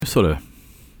så du.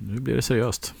 Nu blir det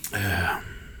seriöst.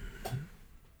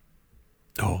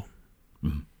 Ja.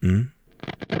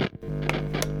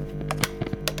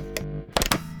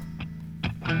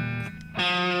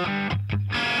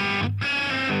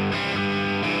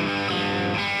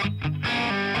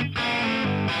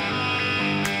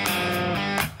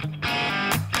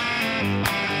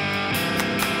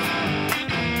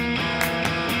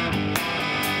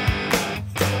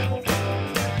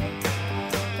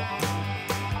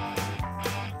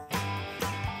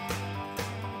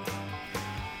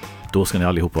 Då ska ni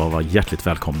allihopa vara hjärtligt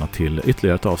välkomna till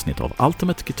ytterligare ett avsnitt av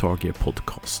Ultimate Guitar Gear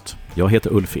Podcast. Jag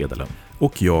heter Ulf Edelön.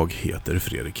 Och jag heter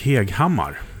Fredrik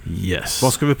Heghammar. Yes.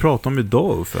 Vad ska vi prata om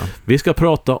idag, Uffe? Vi ska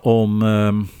prata om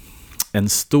en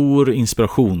stor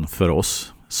inspiration för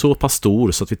oss. Så pass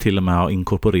stor så att vi till och med har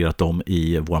inkorporerat dem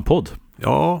i vår podd.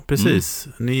 Ja, precis.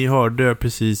 Ni hörde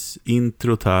precis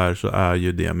introt här, så är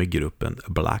ju det med gruppen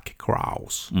Black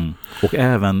Crowes. Och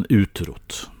även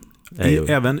utrot.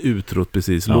 Även utrot,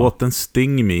 precis. Låten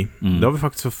Sting Me. Det har vi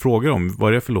faktiskt fått frågor om. Vad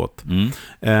är det för låt?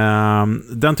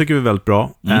 Den tycker vi är väldigt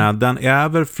bra. Den är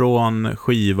väl från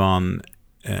skivan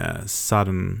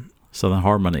Southern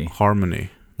Harmony.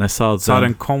 Nej,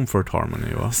 Southern Comfort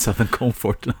Harmony, va? Southern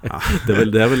Comfort. Det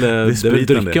är väl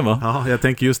drycken, va? Ja, jag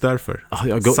tänker just därför.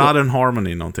 Southern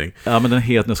Harmony någonting. Ja, men den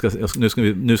heter,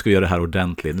 nu ska vi göra det här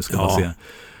ordentligt. Nu ska vi se.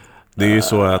 Det är ju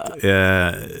så att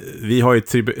vi har ju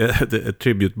ett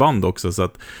tributeband också, så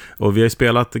att, och vi har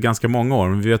spelat ganska många år,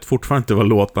 men vi vet fortfarande inte vad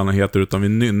låtarna heter, utan vi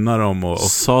nynnar dem. Och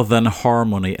Southern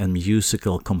Harmony and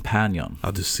Musical Companion.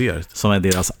 Ja, du ser. Som är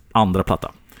deras andra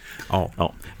platta.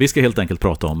 Ja. Vi ska helt enkelt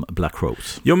prata om Black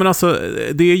Crowes. Ja, men alltså,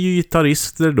 det är ju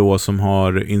gitarrister då som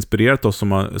har inspirerat oss,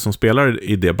 som spelar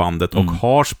i det bandet och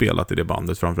har spelat i det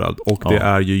bandet framförallt. Och det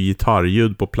är ju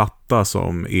gitarrljud på platta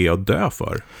som är att dö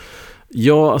för.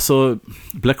 Ja, alltså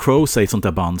Black Crowes är ett sånt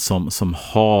där band som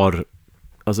har,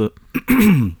 alltså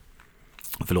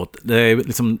förlåt, det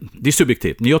är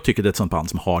subjektivt, men jag tycker det är ett sånt band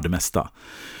som har det mesta.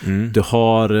 Du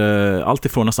har allt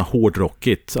ifrån nästan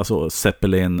hårdrockigt, alltså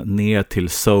Zeppelin, ner till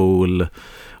soul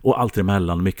och allt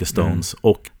emellan, mycket Stones.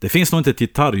 Och det finns nog inte ett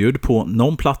gitarrljud på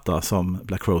någon platta som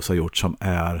Black Crowes har gjort som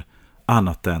är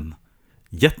annat än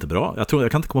jättebra. Jag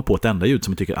kan inte komma på ett enda ljud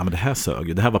som jag tycker, men det här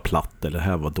sög, det här var platt eller det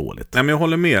här var dåligt. Nej, men jag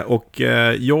håller med, och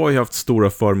jag har ju haft stora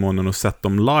förmånen att sett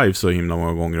dem live så himla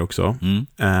många gånger också.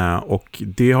 Och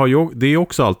det är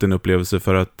också alltid en upplevelse,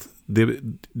 för att det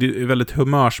är väldigt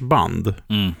humörsband.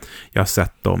 Jag har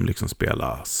sett dem liksom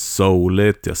spela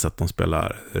souligt, jag har sett dem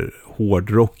spela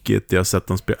hårdrockigt, jag har sett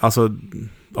dem spela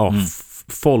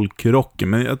folkrocken.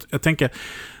 Men jag tänker,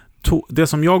 det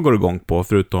som jag går igång på,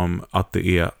 förutom att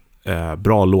det är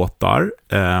bra låtar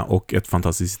och ett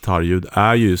fantastiskt gitarrljud,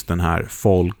 är just den här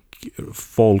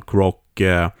folkrock,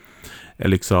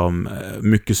 liksom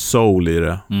mycket soul i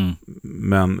det,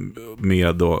 men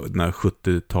med då den här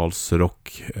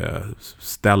 70-talsrock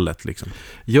stället liksom.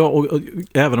 Ja, och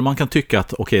även om man kan tycka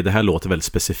att okej, det här låter väldigt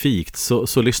specifikt,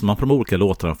 så lyssnar man på de olika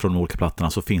låtarna från de olika plattorna,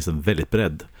 så finns en väldigt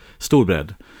stor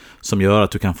bredd, som gör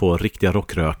att du kan få riktiga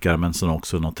rockrökar, men sen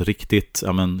också något riktigt,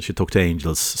 She Talked to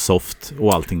Angels, soft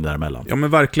och allting däremellan. Ja, men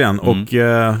verkligen. Och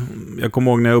jag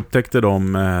kommer ihåg när jag upptäckte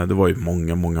dem, det var ju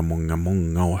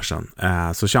många år sedan,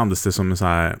 så kändes det som en så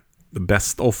här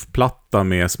best of-platta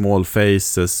med Small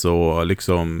Faces och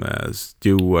liksom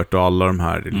Stewart och alla de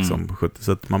här liksom,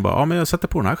 så att man bara, men jag sätter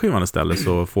på den här skivan istället,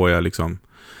 så får jag liksom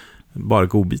bara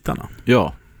godbitarna.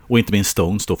 Ja. Och inte minst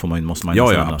Stones då måste man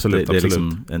säga. Absolut, det är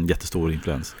liksom en jättestor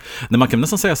influens. Men man kan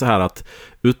nästan säga så här att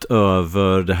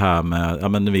utöver det här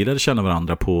med, när vi lärde känna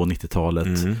varandra på 90-talet,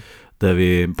 där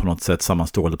vi på något sätt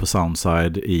sammanstrålade på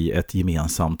Soundside i ett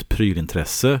gemensamt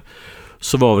prylintresse,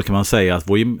 så var väl, kan man säga, att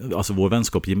vår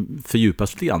vänskap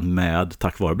fördjupas lite grann med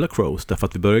tack vare Black Crowes, därför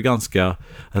att vi började ganska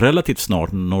relativt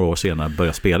snart, några år senare,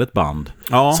 börja spela ett band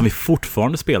som vi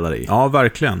fortfarande spelar i. Ja,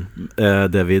 verkligen.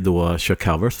 Där vi då kör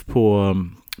covers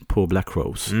på Black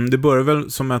Crowes. Det började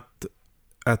väl som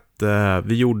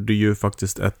vi gjorde ju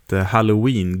faktiskt ett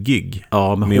Halloween-gig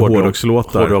med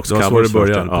hårdrockslåtar. Hårdrockscovers det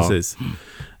började, precis.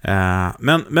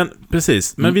 Men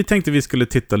precis, men vi tänkte vi skulle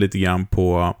titta lite grann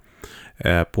på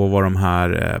vad de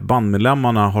här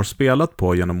bandmedlemmarna har spelat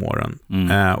på genom åren.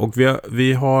 Och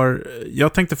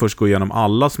jag tänkte först gå igenom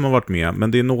alla som har varit med,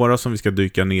 men det är några som vi ska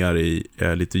dyka ner i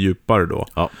lite djupare då.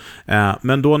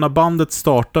 Men då när bandet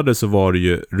startade, så var det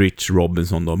ju Rich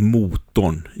Robinson då,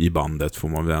 motorn i bandet, får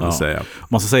man väl ändå säga.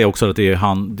 Man ska säga också att det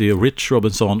är Rich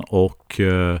Robinson och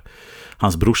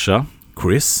hans brorsa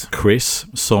Chris,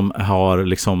 som har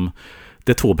liksom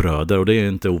Det är 2 bröder och det är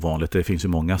inte ovanligt. Det finns ju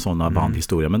många sådana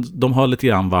bandhistorier. Men de har lite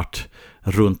grann varit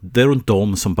runt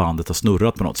dem som bandet har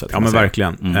snurrat på något sätt. Ja, men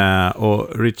verkligen.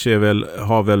 Och Rich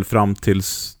har väl fram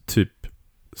tills typ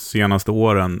senaste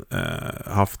åren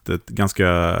haft ett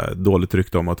ganska dåligt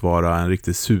rykte om att vara en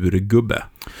riktigt surgubbe.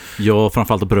 Ja,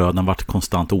 framförallt bröderna har varit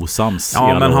konstant osams.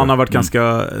 Ja, men han har varit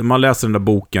ganska... Man läser den där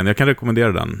boken, jag kan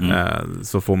rekommendera den.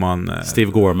 Så får man...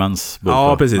 Steve Gormans bok.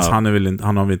 Ja, precis. Ja. Han har väl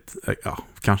inte... Ja,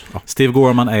 kanske. Ja. Steve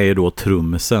Gorman är ju då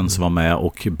trummisen som var med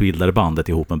och bildade bandet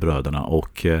ihop med bröderna.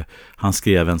 Och han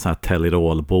skrev en sån här Tell It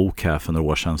All-bok här för några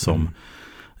år sedan som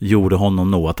gjorde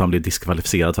honom nog att han blev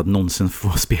diskvalificerad för att någonsin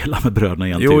få spela med bröderna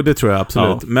igen. Jo, det tror jag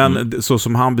absolut. Ja. Men så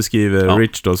som han beskriver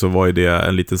Rich då, så var ju det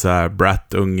en lite så här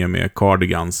brat-unge med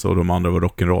cardigans och de andra var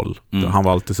rock'n'roll. Han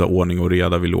var alltid så här ordning och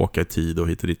reda, ville åka i tid och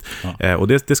hit och dit. Ja. Och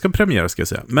det ska premieras, ska jag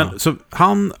säga. Men så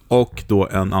han och då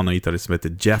en annan gitarrist som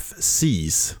heter Jeff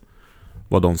Sees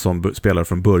var de som spelade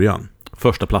från början.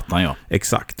 Första plattan, ja.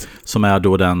 Exakt. Som är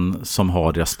då den som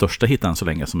har deras största hit än så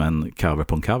länge, som en cover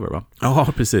på en cover, va? Ja,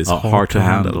 precis. Ja, Hard to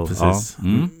Handle. Precis.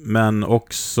 Ja. Men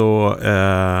också...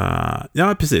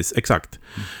 ja, precis. Exakt.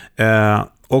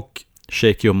 Och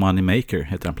Shake Your Money Maker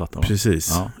heter den plattan, va?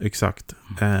 Precis, exakt.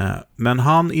 Men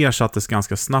han ersattes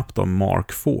ganska snabbt av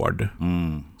Mark Ford.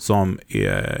 Som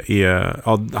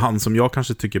är han som jag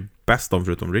kanske tycker bäst om,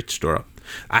 förutom Rich då.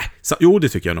 Jo, det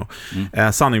tycker jag nog.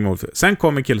 Sanning mot. Sen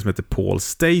kom en kille som heter Paul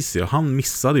Stacey och han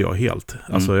missade jag helt.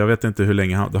 Alltså jag vet inte hur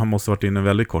länge han måste ha varit inne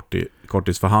väldigt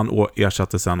kortis, för han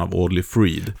ersattes sen av Audley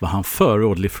Freed. Var han före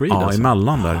Audley Freed? Ja, alltså?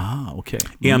 Emellan där. Okay.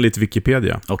 Enligt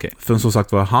Wikipedia. Okay. För som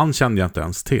sagt var, han kände jag inte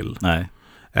ens till. Nej.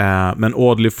 Men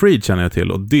Audley Freed känner jag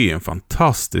till, och det är en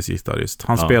fantastisk gitarrist.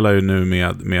 Han spelar ju nu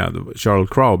med Sheryl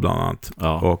Crow bland annat.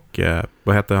 Och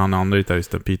vad heter han andra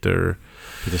gitarristen? Peter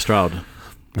Stroud.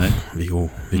 Nej. Jo,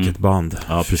 vilket band.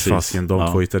 Ja, precis. Fasken,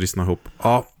 de två gitarristerna ihop.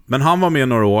 Ja, men han var med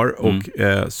några år och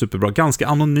superbra. Ganska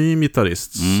anonym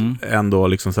gitarrist. Ändå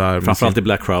liksom så här. Framförallt i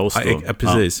Black Crowes.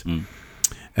 Precis.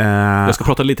 Jag ska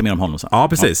prata lite mer om honom sen. Ja,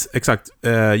 precis. Exakt.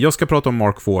 Jag ska prata om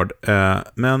Mark Ford.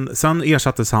 Men sen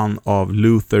ersattes han av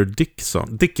Luther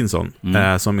Dickinson.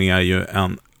 Som är ju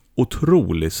en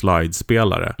otrolig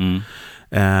slidespelare.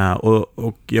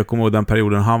 Och jag kommer ihåg den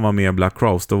perioden han var med i Black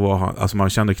Crowes, då var han, alltså man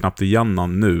kände knappt igen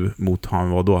han nu mot han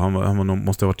var då. Han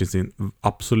måste ha varit i sin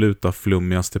absoluta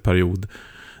flummigaste period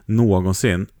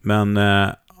någonsin. Men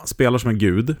spelar som en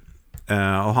gud.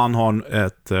 Och han har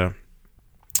ett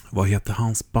vad heter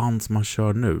hans band som han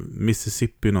kör nu?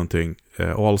 Mississippi någonting,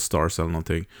 All Stars eller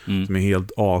någonting, som är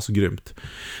helt asgrymt.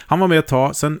 Han var med ett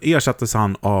tag, sen ersattes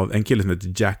han av en kille som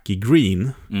heter Jackie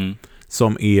Green,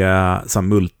 som är så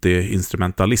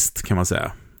multi-instrumentalist kan man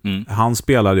säga. Han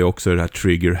spelade ju också det här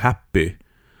Trigger Happy.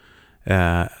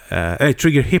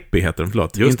 Trigger Hippie heter den,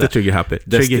 förlåt. Inte Trigger Happy.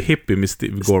 Trigger Hippie med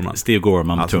Steve Gorman. Steve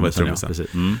Gorman med trummisen,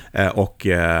 och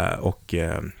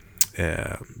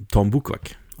Tom Buchwald.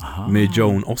 Med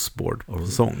Joan Osborne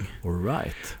sång. All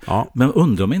right. Ja. Men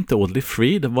undrar om inte Audley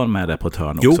Freed var med där på ett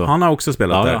hörn också? Jo, han har också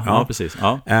spelat där. Ja, precis.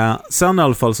 Sen i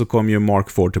alla fall så kom ju Mark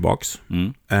Ford tillbaks.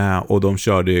 Och de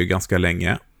körde ju ganska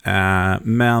länge.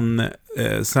 Men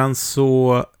sen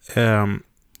så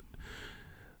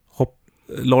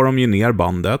la de ju ner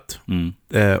bandet.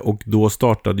 Och då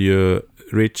startade ju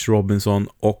Rich Robinson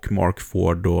och Mark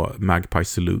Ford då Magpie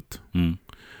Salute.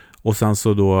 Och sen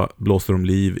så då blåste de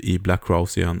liv i Black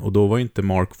Crowes igen. Och då var inte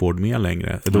Mark Ford med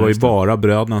längre. Det var ju bara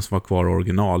bröderna som var kvar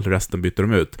original. Resten bytte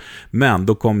de ut. Men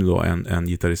då kom då en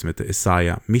gitarrist som heter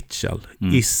Isaiah Mitchell.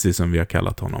 Issy som vi har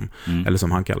kallat honom. Eller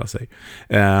som han kallar sig.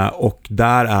 Och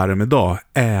där är de idag.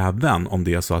 Även om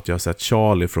det är så att jag har sett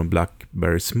Charlie från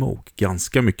Blackberry Smoke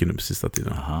ganska mycket nu på sista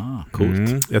tiden. Aha,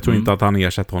 coolt. Jag tror inte att han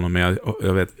ersatt honom med.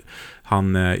 Jag vet,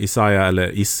 han Isaiah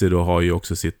eller Issy då har ju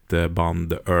också sitt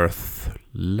band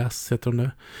Earthless heter de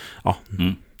det. Ja.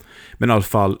 Men i alla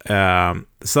fall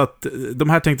så att de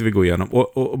här tänkte vi gå igenom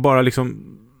och bara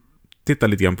liksom titta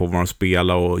lite grann på vad de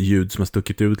spelar och ljud som har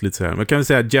stuckit ut lite så här. Men kan vi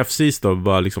säga att Jeff Sees då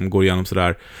bara liksom går igenom så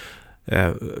där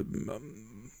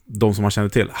de som man känner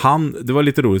till. Det var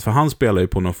lite roligt för han spelar ju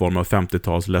på någon form av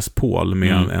 50-tals Les Paul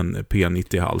med en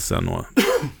P90 i halsen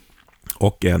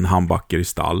och en handbacker i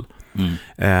stall.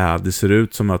 Det ser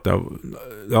ut som att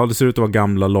det ser ut att vara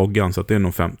gamla loggan, så att det är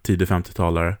nog tidig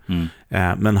 50-talare.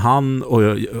 Men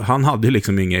han hade ju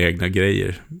liksom inga egna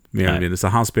grejer mer eller mindre, så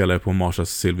han spelade på Marshalls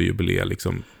silverjubileum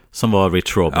liksom. Som var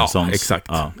Rich Robinsons. Ja, exakt.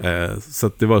 Så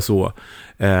att det var så.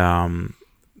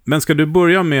 Men ska du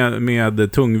börja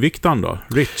med tungviktaren då?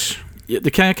 Rich? Det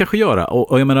kan jag kanske göra.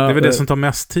 Och jag menar, det är väl det som tar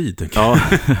mest tid. Ja,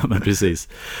 men precis.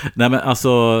 Nej, men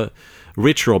alltså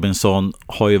Rich Robinson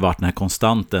har ju varit den här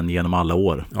konstanten genom alla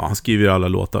år. Ja, han skriver alla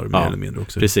låtar mer eller mindre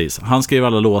också. Precis. Han skriver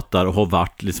alla låtar och har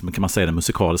varit, liksom, kan man säga, den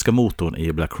musikaliska motorn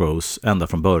i Black Crowes ända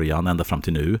från början, ända fram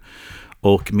till nu.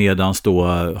 Och medans då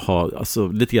har, alltså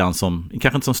lite grann som,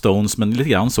 kanske inte som Stones, men lite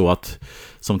grann så att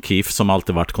som Keith, som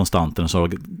alltid varit konstanten, så har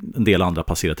en del andra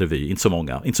passerat revy. Inte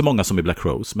så många som i Black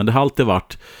Crowes, men det har alltid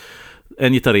varit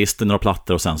en gitarrist, några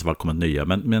plattor och sen så har det kommit nya.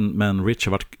 Men Rich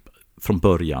har varit från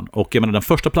början. Och jag menar, den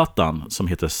första plattan som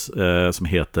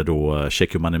heter då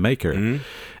Shake Your Moneymaker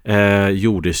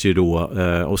gjordes ju då,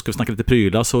 och ska vi snacka lite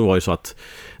prylar, så var det ju så att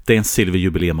det är en Silver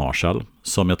Jubilee Marshall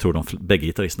som jag tror de bägge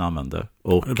gitarristerna använde.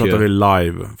 Och nu pratar vi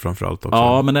live framförallt också.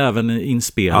 Ja, men även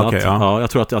inspelat. Okay, ja, jag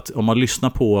tror att om man lyssnar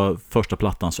på första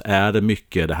plattan så är det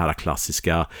mycket det här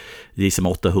klassiska JSM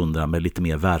 800 med lite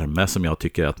mer värme, som jag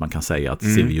tycker att man kan säga att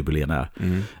Silver Jubileen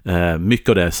är. Mycket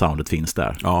av det soundet finns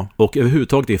där. Ja. Och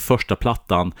överhuvudtaget är första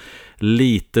plattan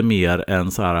lite mer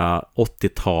en så här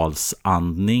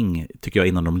 80-talsandning, tycker jag,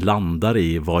 innan de landar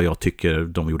i vad jag tycker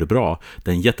de gjorde bra.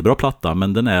 Det är en jättebra platta,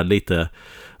 men den är lite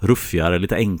ruffigare,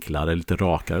 lite enklare, lite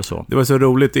rakare så. Det var så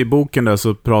roligt, i boken där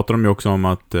så pratar de ju också om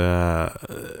att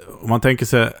om man tänker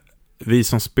sig, vi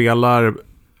som spelar,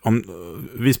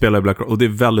 vi spelar i Black Crowes och det är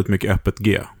väldigt mycket öppet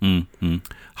G.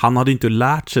 Han hade inte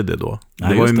lärt sig det då.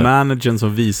 Det var ju managern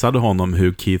som visade honom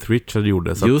hur Keith Richards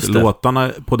gjorde, så att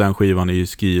låtarna på den skivan är ju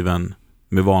skriven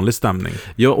med vanlig stämning.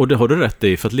 Ja, och det har du rätt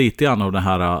i, för att lite grann av den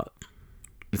här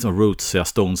liksom rootsiga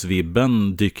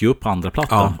Stones-vibben dyker ju upp på andra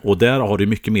plattan. Och där har du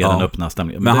mycket mer än öppna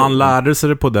stämning. Men han lärde sig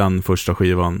det på den första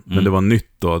skivan, men det var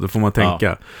nytt då, det får man tänka.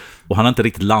 Ja. Och han har inte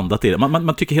riktigt landat i det.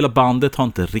 Man tycker hela bandet har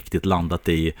inte riktigt landat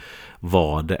i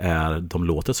vad det är de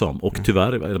låter som. Och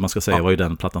tyvärr, eller man ska säga, var ju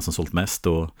den plattan som sålt mest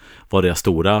och var det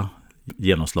stora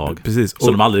genomslag. Precis.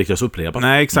 Så de aldrig riktigt upprepat.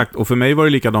 Nej, exakt. Och för mig var det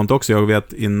likadant också. Jag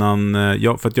vet innan,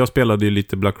 för att jag spelade ju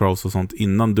lite Black Crowes och sånt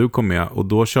innan du kom med, och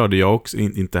då körde jag också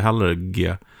inte heller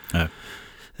G. Nej.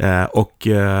 Och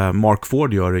Mark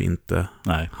Ford gör det inte.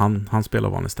 Nej. Han spelar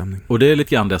vanlig stämning. Och det är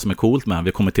lite grann det som är coolt med,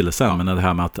 vi kommer till det sen, men det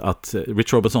här med att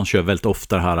Rich Robinson kör väldigt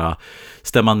ofta det här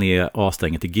stämma ner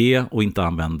A-strängen till G och inte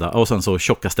använda, och sen så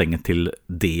tjocka strängen till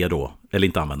D då, eller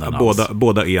inte använda den alls.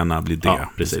 Båda ena blir D. Ja,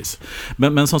 precis.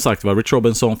 Men som sagt var, Rich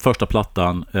Robinson, första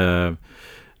plattan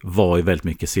var ju väldigt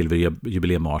mycket Silver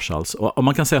Jubilee Marshalls. Och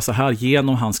man kan säga så här,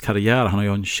 genom hans karriär, han har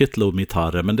ju en shitload med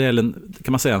gitarrer, men det är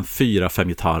kan man säga en 4-5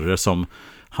 gitarrer som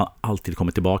han alltid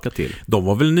kommer tillbaka till. De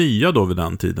var väl nya då vid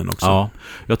den tiden också? Ja,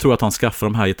 jag tror att han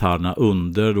skaffade de här gitarrerna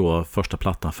under då första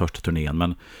plattan, första turnén,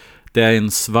 men det är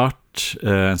en svart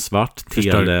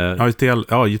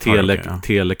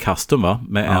Tele Custom, va?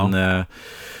 Med en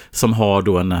som har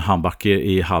då en humbucker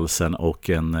i halsen och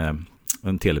en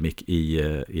telemic i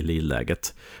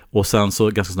lilläget. Och sen så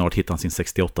ganska snart hittar han sin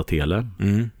 68 tele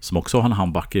som också har en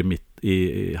humbucker mitt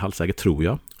i halsläget, tror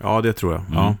jag. Ja, det tror jag.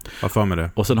 Ja, jag för mig det.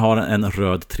 Och sen har den en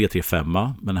röd 335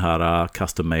 med den här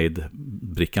custom-made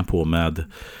brickan på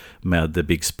med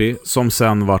Bigsby. Som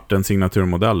sen vart en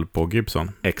signaturmodell på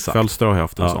Gibson. Exakt. Fölster har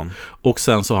haft en sån. Och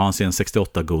sen så har han sin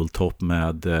 68 Goldtop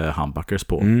med humbuckers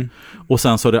på. Och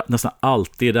sen så är det nästan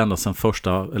alltid ända sen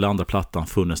första eller andra plattan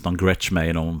funnits någon Gretsch med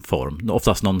i någon form.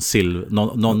 Oftast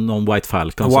någon White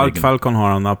Falcon. White Falcon har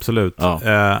han absolut.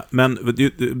 Ja. Men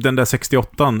den där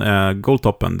 68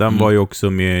 Goldtoppen, den var ju också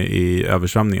med i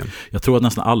översvämningen. Jag tror att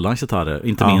nästan alla hans gitarrer,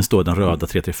 inte minst då den röda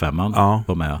 335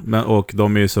 var med. Och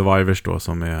de är ju Survivors då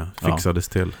som är fixades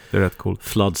till. Det är rätt coolt.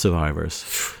 Flood Survivors.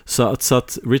 Så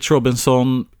att Rich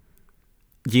Robinson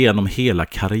genom hela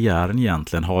karriären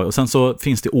egentligen har, och sen så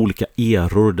finns det olika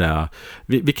eror där.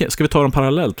 Ska vi ta dem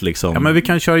parallellt liksom? Ja, men vi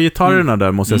kan köra gitarrerna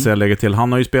där, måste jag säga, lägga till.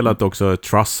 Han har ju spelat också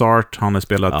Trussart, han har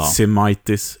spelat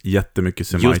Semitis, jättemycket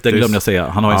Semitis. Just det glömde jag säga.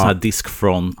 Han har ju en sån här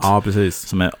discfront precis.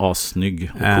 Som är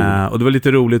assnygg och cool. Och det var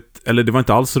lite roligt, eller det var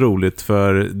inte alls roligt,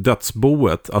 för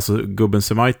dödsboet, alltså gubben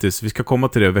Semitis, vi ska komma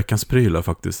till det, veckans prylar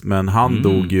faktiskt, men han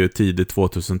dog ju tidigt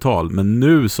 2000-tal, men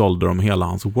nu sålde de hela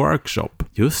hans workshop.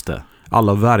 Just det.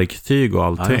 Alla verktyg och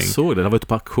allting. Ja, jag såg det var ute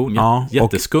på auktion.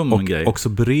 Jätteskum och grej. Också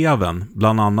breven,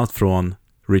 bland annat från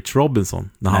Rich Robinson,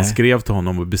 när han skrev till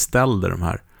honom och beställde de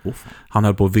här. Han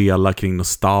höll på att vela kring något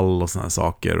stall och såna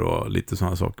saker och lite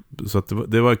såna saker. Så att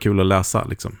det var kul att läsa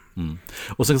liksom.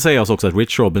 Och sen säger jag också att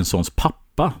Rich Robinsons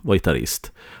pappa var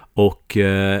gitarrist. Och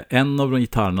en av de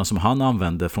gitarrerna som han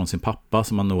använde från sin pappa,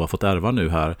 som han nog har fått ärva nu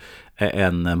här, är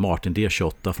en Martin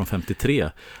D28 från 53,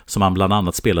 som han bland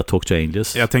annat spelar Talk to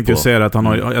Angels. Jag tänkte ju säga att han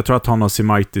har, jag tror att han har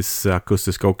Semitis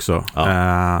akustiska också.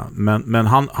 Men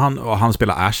han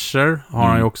spelar Asher har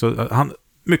han ju också.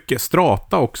 mycket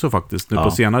strata också faktiskt nu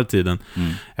på senare tiden.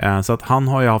 Så att han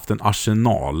har ju haft en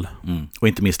arsenal. Och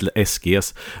inte minst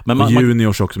SGs. Men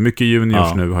juniors också, mycket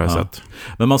juniors nu har jag sett.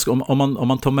 Men om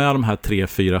man tar med de här 3,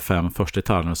 4, 5 första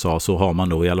gitarrerna så har man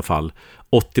då i alla fall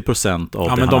 80% av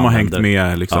det men de har hängt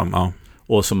med liksom.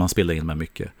 Och som man spelar in med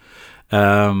mycket.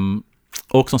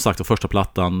 Och som sagt, första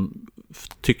plattan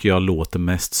tycker jag låter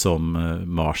mest som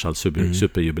Marshall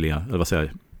superjubileum, eller vad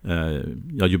säger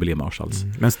jag? Jubileum Marshalls.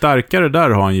 Men starkare där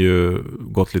har han ju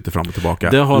gått lite fram och tillbaka.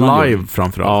 Det har live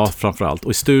framförallt. Ja, framförallt.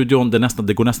 Och i studion,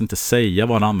 det går nästan inte att säga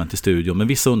vad han använt i studion, men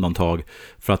vissa undantag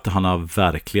för att han har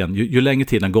verkligen, ju längre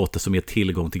tiden gått, desto mer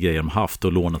tillgång till grejer de haft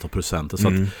och lånat av producenter. Så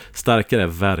att starkare är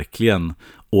verkligen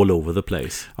all over the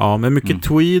place. Ja, men mycket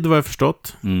tweed vad jag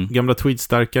förstått. Gamla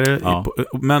tweed-starkare. Ja.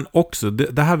 Men också,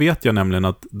 det här vet jag nämligen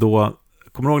att då,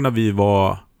 kommer du ihåg när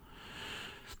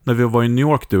vi var i New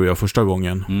York, du och jag, första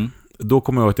gången. Då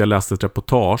kommer jag ihåg att jag läste ett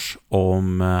reportage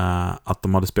om att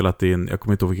de hade spelat in, jag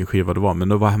kommer inte ihåg vilken skiva det var, men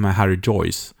det var med Harry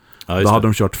Joyce. Då hade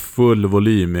de kört full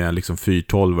volym med liksom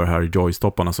 412 Harry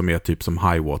Joyce-topparna som är typ som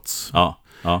Hi-Watts.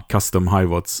 Custom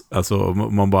Hi-Watts. Alltså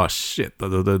man bara shit,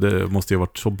 det måste ju ha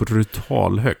varit så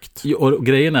brutal högt. Och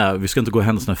grejen är, vi ska inte gå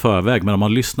händelserna i förväg, men om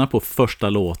man lyssnar på första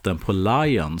låten på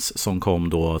Lions som kom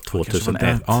då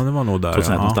 2001. Ja, det var nog där.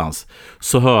 2001 någonstans.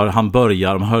 Så man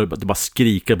hör det bara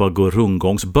skriker, bara går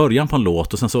rundgång, så börjar han på en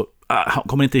låt och sen så han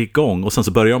kommer inte igång och sen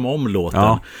så börjar de om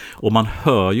låten och man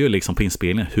hör ju liksom på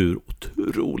inspelningen hur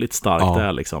otroligt starkt det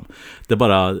är liksom. Det är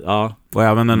bara, Och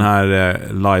även den här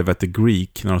Live at the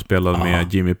Greek när de spelade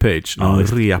med Jimmy Page, när de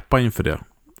repar inför det.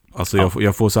 Alltså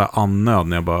jag får så här annöd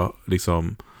när jag bara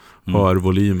liksom hör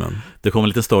volymen. Det kom en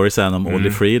liten story sen om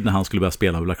Oddly Freed när han skulle börja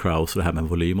spela med Black Crowes och det här med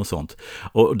volym och sånt.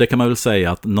 Och det kan man väl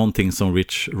säga att någonting som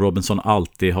Rich Robinson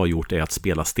alltid har gjort är att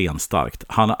spela stenstarkt.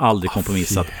 Han har aldrig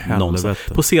kompromissat någonsin.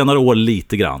 På senare år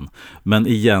lite grann, men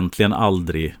egentligen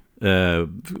aldrig.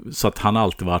 Så att han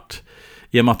alltid varit,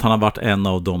 i och med att han har varit en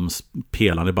av de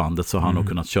pelarna i bandet, så har han nog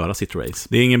kunnat köra sitt race.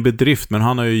 Det är ingen bedrift, men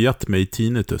han har ju gett mig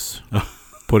tinnitus.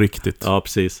 På riktigt. Ja,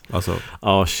 precis. Alltså.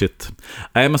 Shit.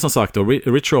 Nej, men som sagt då,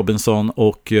 Rich Robinson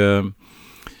och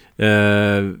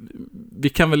vi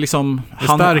kan väl liksom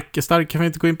stark, kan vi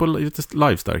inte gå in på lite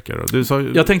live-starkare? Du sa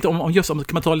jag tänkte om kan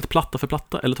man ta lite platta för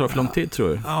platta eller tar det för lång tid, tror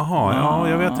du? Jaha,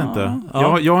 jag vet inte.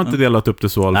 Jag har inte delat upp det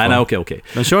så i alla fall. Nej, okej.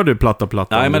 Men kör du platta.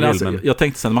 Nej, men alltså, jag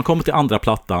tänkte sen, när man kommer till andra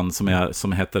plattan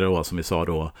som heter då, som vi sa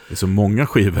då. Det är så många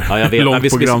skivor. Ja, jag vet. Långt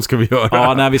program ska vi göra.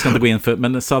 Ja, nej, vi ska inte gå in för,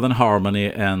 men Southern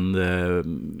Harmony and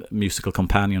Musical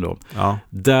Companion då. Ja.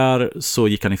 Där så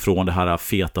gick han ifrån det här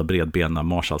feta bredbena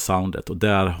Marshall-soundet, och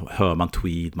där hör man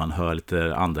tweed, man hör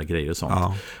lite andra grejer och sånt.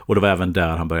 Ja. Och det var även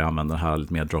där han började använda den här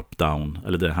lite mer drop-down,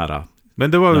 eller den här.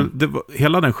 Men det var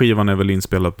hela den skivan är väl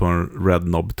inspelad på en Red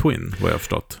Knob Twin, vad jag har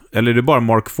förstått. Eller är det bara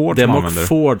Mark Ford som använder? Det är Mark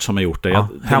Ford som har gjort det. Ja,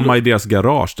 hemma i deras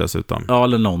garage dessutom. Ja,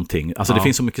 eller någonting. Alltså det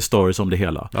finns så mycket stories om det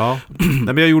hela. Ja.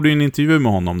 Men jag gjorde ju en intervju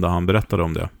med honom där han berättade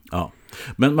om det. Ja.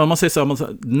 Men man säger så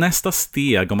här, nästa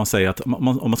steg, om man säger att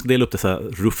om man ska dela upp det så här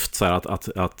rufft, så här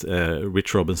att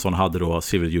Rich Robinson hade då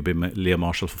Civil Jubilee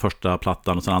Marshall för första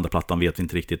plattan, och sen andra plattan vet vi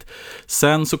inte riktigt.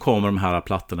 Sen så kommer de här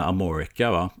plattorna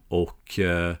Amorica, va? Och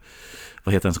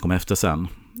vad heter den som kommer efter sen?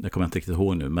 Jag kommer inte riktigt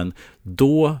ihåg nu, men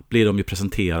då blir de ju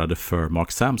presenterade för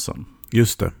Mark Sampson.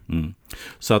 Just det.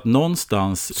 Så att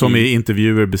någonstans som i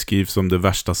intervjuer beskrivs som det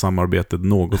värsta samarbetet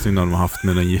någonsin de har haft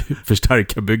med en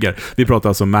förstärkarbyggare. Vi pratar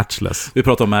alltså Matchless. Vi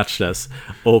pratar om Matchless.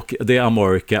 Och det är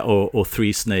Amorica och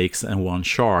Three Snakes and One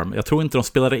Charm. Jag tror inte de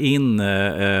spelade in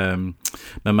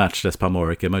med Matchless på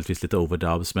Amorica, möjligtvis lite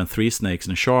overdubs, men Three Snakes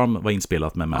and Charm var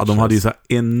inspelat med Matchless. Ja, de hade ju så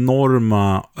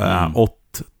enorma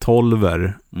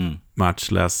 8-12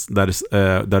 Matchless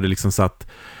där det liksom satt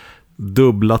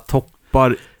dubbla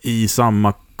toppar i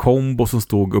samma kombo som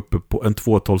stod uppe på en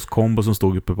 2-12-kombo som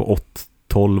stod uppe på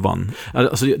 8-12.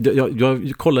 Alltså,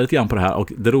 jag kollar lite grann på det här,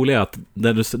 och det roliga är att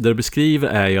det du beskriver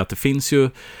är ju att det finns ju,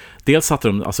 dels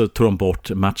tog de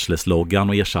bort Matchless-loggan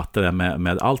och ersatte det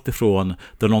med allt ifrån,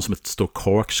 det är någon som står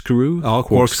Corkscrew. Ja,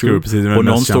 Corkscrew, precis.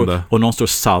 Och någon står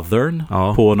Southern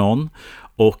på någon.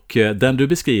 Och den du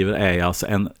beskriver är alltså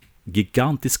en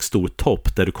gigantisk stor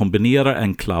topp där du kombinerar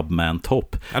en club med en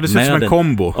topp. Ja, det ser ut som en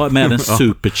kombo. Med en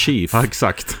Super Chief. Ja,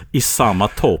 exakt. I samma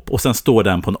topp. Och sen står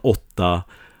den på en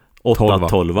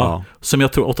 8-12. Ja. Som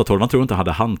jag tror, 8-12 tror jag inte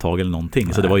hade handtag eller någonting.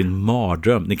 Nej. Så det var ju en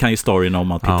mardröm. Ni kan ju storyn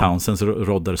om att Pete Townsends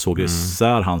roddare såg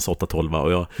isär hans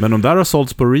 8-12. Men de där har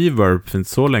sålts på Reverb för inte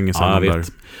så länge sedan.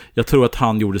 Jag tror att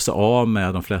han gjorde sig av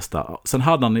med de flesta. Sen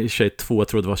hade han i sig 2, jag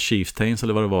tror det var Chieftains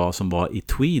eller vad det var, som var i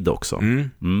tweed också.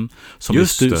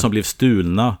 Som blev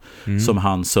stulna, som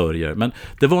han sörjer. Men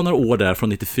det var några år där från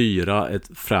 94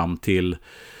 fram till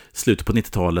slutet på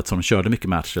 90-talet som de körde mycket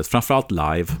Matchless, framförallt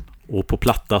live. Och på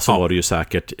platta så var det ju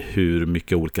säkert hur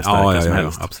mycket olika stärkare som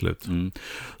helst. Absolut.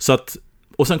 Så att,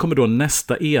 och sen kommer då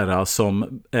nästa era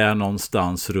som är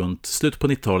någonstans runt slutet på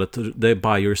 90-talet. Det är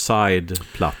By Your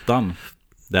Side-plattan.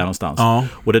 Där någonstans. Ja.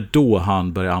 Och det är då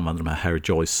han börjar använda de här Harry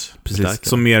Joyce. Precis,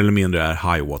 som mer eller mindre är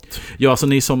Hi-Watt. Ja, alltså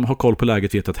ni som har koll på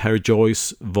läget vet att Harry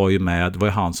Joyce var ju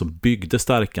han som byggde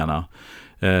stärkarna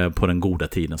på den goda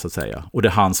tiden så att säga. Och det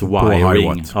är hans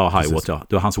wiring. Ja, Hi-Watt, ja.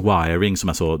 Det var hans wiring som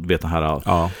är så, vet den här,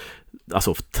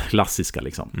 alltså klassiska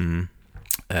liksom.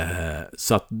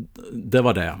 Så att det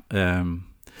var det.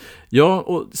 Ja,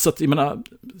 och så att jag menar,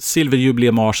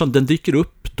 silverjubileemarschen, den dyker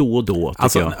upp då och då,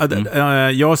 tycker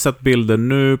jag. Jag har sett bilder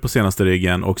nu på senaste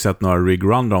riggen och sett några rig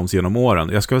rundowns genom åren.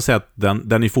 Jag ska väl säga att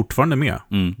den är fortfarande med.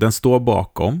 Den står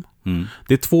bakom.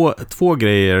 Det är två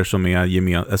grejer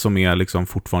som är liksom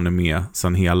fortfarande med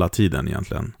sedan hela tiden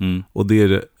egentligen. Och det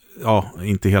är,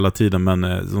 inte hela tiden, men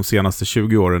de senaste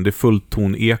 20 åren, det är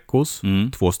fullton-ekos,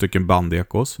 2 stycken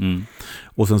bandekos.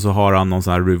 Och sen så har han någon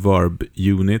sån här reverb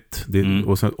unit,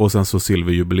 och sen så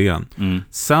silverjubileen.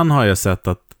 Sen har jag sett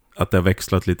att det har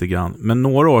växlat lite grann. Men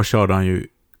några år körde han ju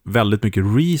väldigt mycket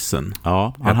Reason.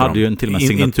 Ja, han hade ju till och med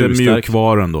signaturstärk. Inte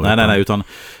mjukvaran då. Nej,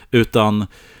 utan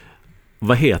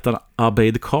vad heter han?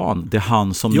 Abeid Khan. Det är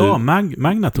han som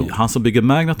Magnaton. Han som bygger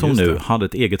Magnaton nu hade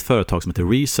ett eget företag som heter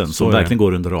Reason, som verkligen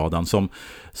går under radarn,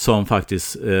 som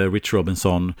faktiskt Rich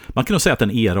Robinson, man kan nog säga att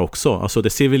den era också, alltså det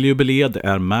silverjubileet, det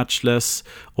är Matchless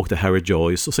och det är Harry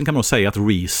Joyce, och sen kan man nog säga att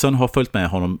Reason har följt med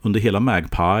honom under hela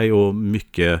Magpie och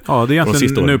mycket. Ja, det är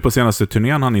egentligen nu på senaste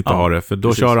turnén han inte har det, för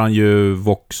då kör han ju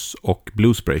Vox och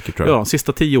Bluesbreaker, tror jag. Ja,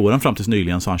 sista 10 åren fram tills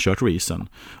nyligen så har han kört Reason.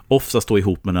 Oftast då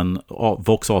ihop med en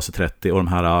Vox AC30 och de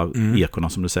här ekorna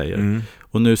som du säger.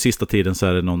 Och nu sista tiden så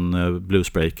är det någon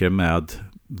Bluesbreaker med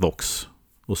Vox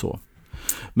och så.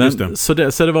 Men så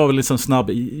det var väl liksom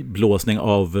snabb blåsning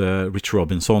av Rich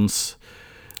Robinsons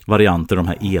varianter, de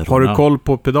här erorna. Har du koll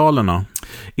på pedalerna?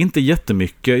 Inte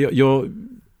jättemycket.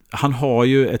 Han har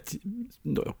ju ett...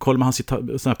 Kollar man hans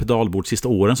sån här pedalbord sista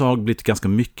åren så har det blivit ganska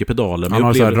mycket pedaler. Han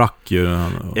har så här rack ju.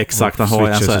 Exakt, han har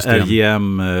en så här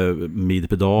RGM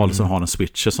mid-pedal som har en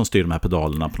switcher som styr de här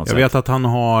pedalerna på något sätt. Jag vet att han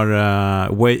har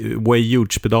way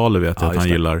huge-pedaler, vet jag att han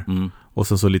gillar. Och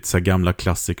sen så lite så här gamla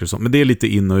klassiker och sånt. Men det är lite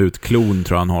in och ut. Klon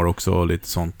tror jag han har också och lite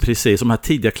sånt. Precis, de här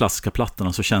tidiga klassiska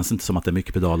plattorna så känns det inte som att det är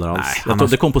mycket pedaler alls. Nej,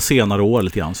 det kom på senare år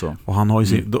lite grann så. Och han har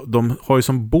ju de har ju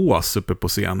som bås uppe på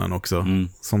scenen också.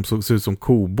 Som ser ut som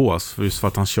kobås. Just för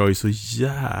att han kör ju så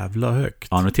jävla högt.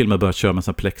 Ja, han har till och med börjat köra med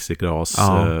sån här plexiglas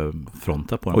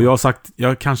frontar på den. Och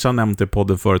jag kanske har nämnt det i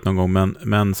podden förut någon gång.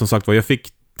 Men som sagt, jag fick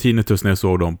tinnitus när jag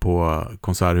såg dem på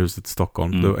Konserthuset i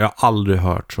Stockholm. Jag har aldrig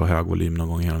hört så hög volym någon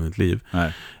gång i hela mitt liv.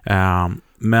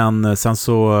 Men sen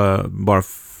så bara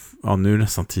nu är det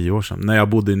nästan 10 år sedan, när jag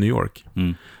bodde i New York,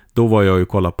 då var jag ju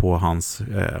kolla på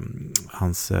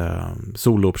hans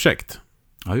soloprojekt.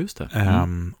 Ja, just det.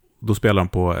 Då spelar han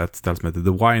på ett ställe som heter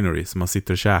The Winery, som man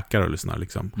sitter och käkar och lyssnar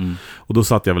liksom. Och då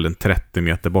satt jag väl en 30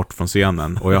 meter bort från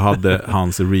scenen och jag hade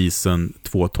hans Reason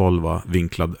 212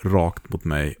 vinklad rakt mot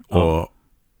mig och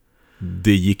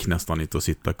det gick nästan inte att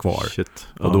sitta kvar.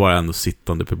 Och då var det ändå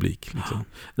sittande publik liksom.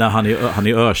 Nej, han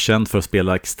är ökänd för att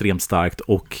spela extremt starkt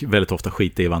och väldigt ofta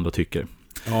skita i vad andra tycker.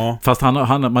 Ja. Fast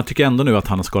man tycker ändå nu att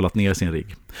han har skalat ner sin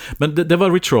rigg. Men det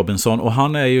var Rich Robinson, och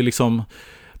han är ju liksom,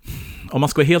 om man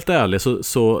ska vara helt ärlig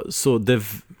så det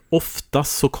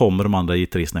oftast så kommer de andra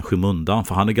gitarristerna i skymundan,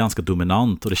 för han är ganska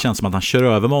dominant och det känns som att han kör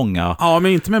över många. Ja,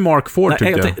 men inte med Mark Ford,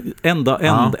 tycker jag.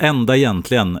 Enda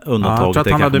egentligen undantaget. Jag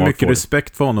tror att han hade mycket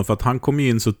respekt för honom, för att han kom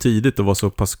in så tidigt och var så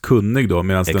pass kunnig då,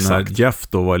 medan den här Jeff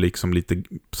då var liksom lite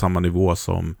på samma nivå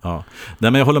som... Ja.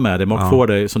 Nej, men jag håller med dig. Mark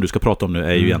Ford, som du ska prata om nu,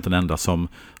 är ju egentligen den enda som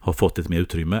har fått lite mer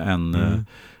utrymme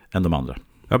än de andra.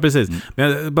 Ja, precis.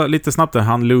 Men bara lite snabbt där,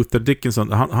 han Luther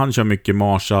Dickinson, han kör mycket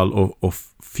Marshall och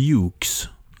Fuchs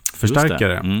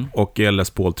förstärkare och LS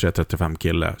Paul 335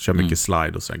 kille, kör mycket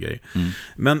slide och så grejer.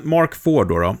 Men Mark Ford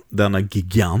då, denna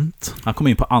gigant, han kom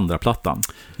in på andra plattan.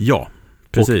 Ja,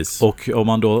 precis. Och om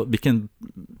man då,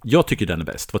 jag tycker den är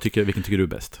bäst. Vilken tycker du är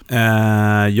bäst?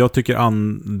 Jag tycker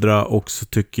andra, också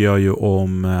tycker jag ju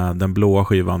om den blåa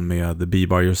skivan med Be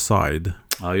By Your Side.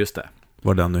 Ja, just det.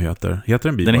 Vad den nu heter. Heter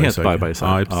den Be By Your Side? Den heter Be By Your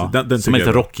Side. Ja. Den som är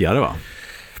lite rockigare, va?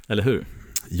 Eller hur?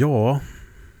 Ja,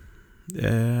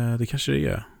 det kanske det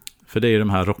är. För det är ju de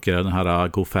här rockigare, den här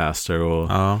Go Faster och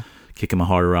Kick 'em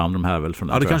Hard Around, de här väl från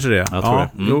det. Ja, det kanske det är. Jag tror det.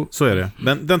 Jo, så är det.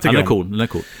 Men den tycker jag om. Den är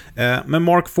cool. Men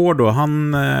Mark Ford då,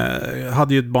 han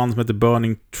hade ju ett band som heter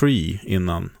Burning Tree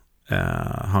innan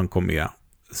han kom med.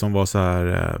 Som var så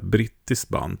här brittiskt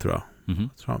band, tror jag. Jag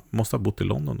tror han måste ha bott i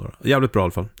London då. Jävligt bra i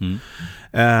alla fall.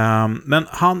 Men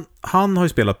han har ju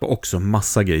spelat på också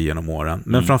massa grejer genom åren.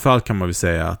 Men framförallt kan man väl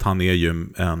säga att han är ju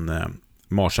en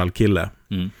Marshall-kille.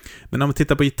 Men om man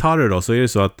tittar på gitarrer då, så är det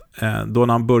så att då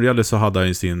när han började så hade han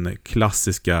ju sin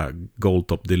klassiska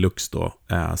Goldtop Deluxe då,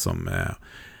 som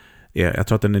jag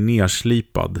tror att den är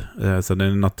nerslipad, så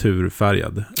den är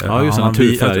naturfärgad. Ja, just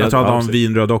naturfärgad. Jag tror att han har en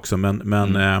vinröd också,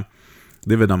 men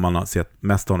det är väl när man har sett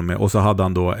mest honom med. Och så hade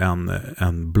han då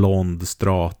en blond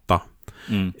strata.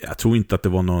 Jag tror inte att det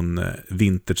var någon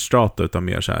vintage strata, utan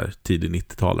mer så här tidig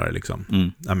 90-talare liksom.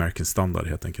 American Standard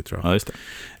helt enkelt, tror jag. Ja, just det.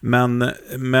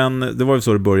 Men det var ju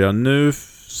så det började. Nu,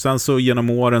 sen så genom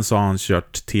åren så har han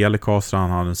kört Telecaster.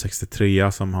 Han hade en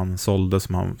 63 som han sålde,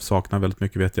 som han saknar väldigt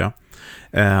mycket, vet jag.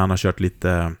 Han har kört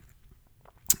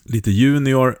lite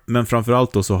junior, men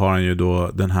framförallt då så har han ju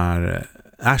då den här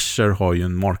Asher har ju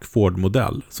en Mark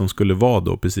Ford-modell som skulle vara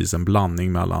då precis en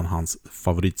blandning mellan hans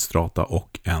favoritstrata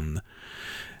och en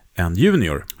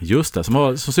junior. Just det,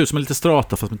 som ser ut som en lite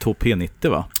strata fast med 2 P90,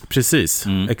 va? Precis,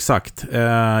 exakt.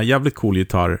 Jävligt cool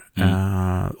gitarr.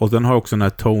 Och den har också den här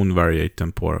tone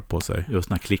variatorn på sig. Just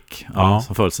den här klick,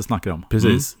 som Fölster snackar om.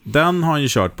 Precis, den har han ju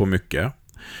kört på mycket.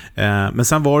 Men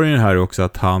sen var det ju här också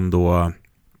att han då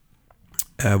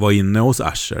var inne hos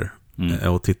Asher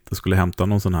och skulle hämta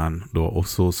någon sån här då, och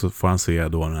så får han se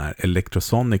då den här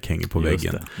Electrosonic hänger på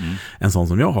väggen. En sån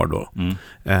som jag har då.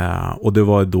 Och det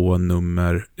var då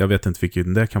nummer, jag vet inte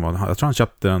vilken det kan vara. Jag tror han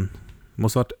köpte den,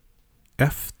 måste ha varit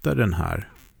efter den här.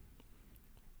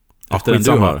 Efter den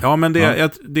du har? Ja, men det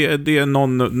är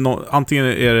någon, antingen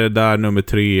är det där nummer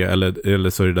 3 eller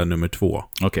så är det där nummer 2.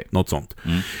 Okay. Något sånt.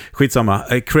 Skitsamma.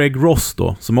 Craig Ross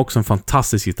då, som också är en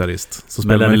fantastisk gitarrist, som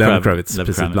spelar med Lenny Kravitz,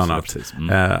 precis, bland annat.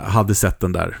 Hade sett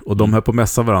den där. Och de höll på att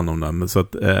mässa varandra om den. Så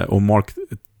att, och Mark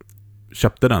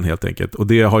köpte den helt enkelt. Och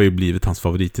det har ju blivit hans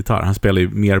favoritgitarr. Han spelar ju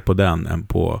mer på den än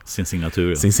på sin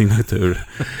signatur. Sin signatur.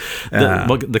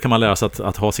 Det kan man lära sig,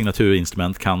 att ha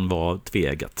signaturinstrument kan vara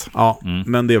tvegat. Ja,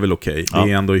 men det är väl okej. Det är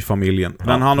ändå i familjen.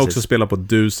 Men han har också spelat på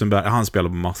Duesenberg. Han spelar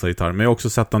på massa gitarr. Men jag har också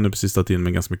sett han nu på sista tiden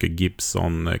med ganska mycket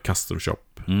Gibson Custom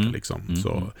Shop. Liksom.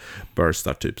 Så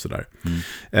Burstar typ sådär.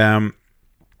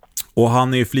 Och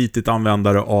han är flitigt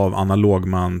användare av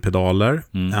analogman-pedaler.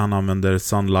 Han använder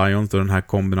Sun Lions, den här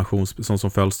kombinations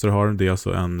som Fölster har. Det är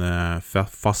alltså en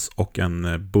fuzz och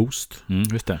en boost.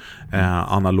 Just det.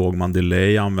 Analogman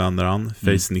delay använder han.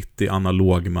 Face 90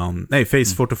 analogman. Nej,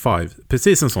 Face 45.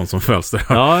 Precis en sån som Fölster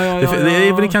har. Det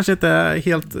är väl kanske inte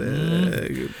helt...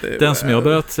 den som jag har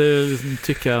börjat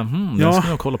tycka, den ska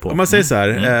jag kolla på. Om man säger så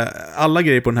här, alla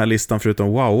grejer på den här listan förutom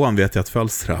Wow-an vet jag att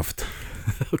Fölster har haft.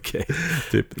 Okay.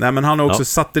 Typ. Nej, men han har också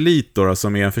Satellit då,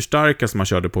 som är en förstärkare som han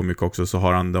körde på mycket också. Så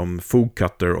har han de Food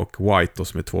Cutter och White då,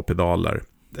 som är 2 pedaler.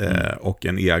 Och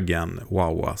en egen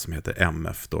Wawa som heter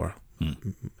MF då.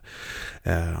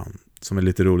 Som är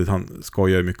lite roligt. Han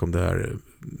skojar ju mycket om det här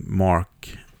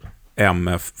Mark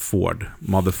MF Ford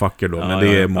motherfucker då, men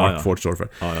det är Mark Ford står för.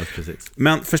 Precis.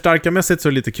 Men förstärkarmässigt så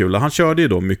är det lite kul. Han körde ju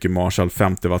då mycket Marshall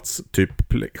 50 watts typ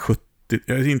 70,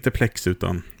 inte Plex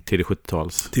utan tidigt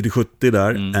 70-tals. Tidigt 70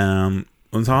 där.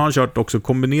 Och så har han kört också,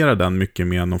 kombinerat den mycket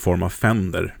med någon form av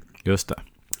Fender. Just det.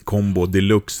 Combo,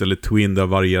 Deluxe eller Twin, det har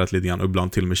varierat lite grann. Och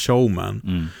ibland till och med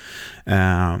Showman.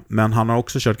 Men han har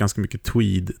också kört ganska mycket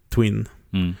Twin.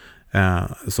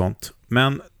 Sånt.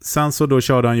 Men sen så då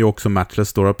körde han ju också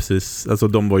Matchless då, precis. Alltså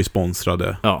de var ju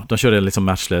sponsrade. Ja, de körde liksom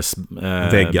Matchless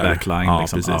backline. Ja,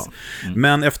 liksom. precis.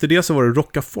 Men efter det så var det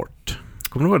Rocafort.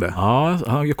 Kommer du ihåg det?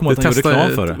 Ja, jag kommer att han gjorde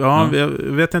reklam för det. Ja, jag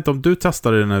vet inte om du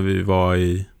testade det när vi var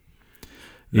i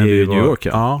New York.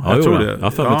 Jag tror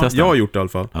det. Jag har gjort det i alla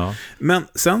fall. Ja. Men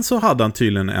sen så hade han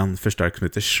tydligen en förstärkare som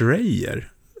heter Schreier.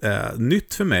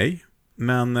 Nytt för mig,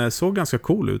 men såg ganska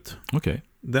cool ut. Okej.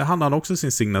 Det hade han också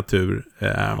sin signatur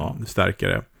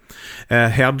stärkare.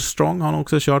 Headstrong har han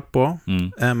också kört på.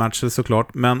 Matcher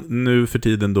såklart. Men nu för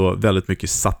tiden då väldigt mycket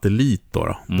Satellit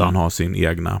då. Där han har sin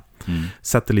egna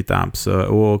Satellit-amps.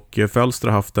 Och Fölster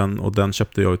har haft den, och den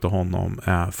köpte jag utav honom.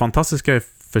 Fantastiska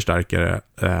förstärkare.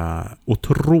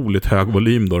 Otroligt hög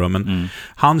volym då. Men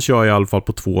han kör i alla fall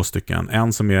på 2 stycken.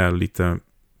 En som är lite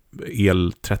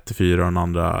el 34 och den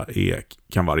andra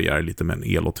kan variera lite med en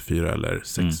el 84 eller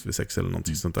 6v6 eller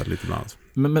någonting sånt där lite bland.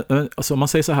 Men alltså, om man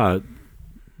säger så här,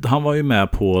 han var ju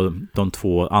med på de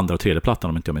 2 andra och tredje plattan,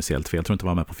 om inte jag minns helt fel. Jag tror inte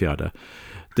han var med på 4:e.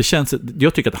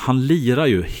 Jag tycker att han lirar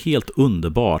ju helt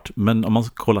underbart, men om man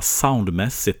kollar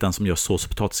soundmässigt, den som gör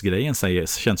såspotatisgrejen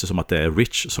känns det som att det är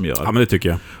Rich som gör. Ja, men det tycker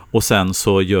jag. Och sen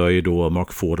så gör ju då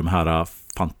Mark Ford de här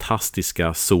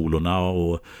fantastiska solorna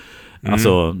och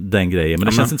Alltså den grejen. Men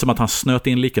det känns inte som att han snöt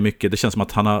in lika mycket. Det känns som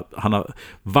att han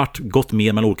har gått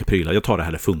med mellan olika prylar. Jag tar det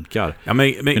här, det funkar. Ja,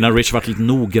 men Rich varit lite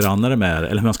noggrannare med,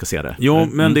 eller hur man ska se det. Jo,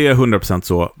 men det är 100%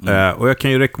 så. Och jag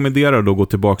kan ju rekommendera då att gå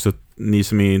tillbaka, så ni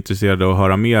som är intresserade av att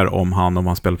höra mer om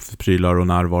han spelar för prylar och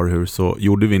närvarohur, så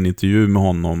gjorde vi en intervju med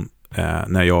honom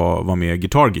när jag var med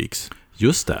Guitar Geeks.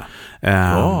 Just det.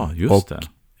 Just det.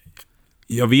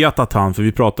 Jag vet att för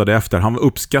vi pratade efter, han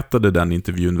uppskattade den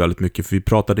intervjun väldigt mycket, för vi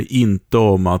pratade inte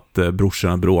om att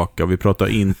brorsorna bråkade, vi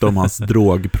pratade inte om hans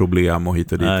drogproblem och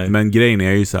hit och dit. Nej. Men grejen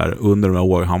är ju så här, under de här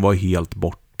åren, han var helt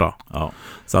borta. Ja.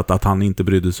 Så att han inte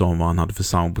brydde sig om vad han hade för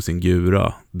sound på sin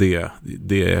gura, det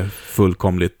är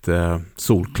fullkomligt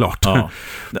solklart. Ja.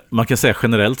 Man kan säga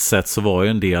generellt sett så var ju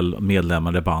en del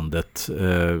medlemmar i bandet,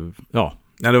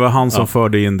 Ja, det var han som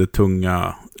förde in det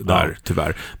tunga där,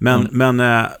 tyvärr.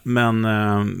 Men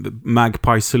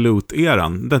Magpie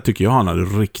Salute-eran, den tycker jag han hade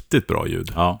riktigt bra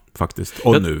ljud. Ja. Faktiskt.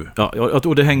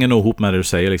 Och det hänger nog ihop med det du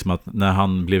säger, liksom, att när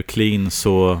han blev clean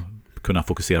så kunde han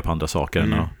fokusera på andra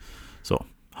saker. Så.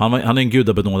 Han är en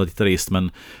gudabenådad gitarrist,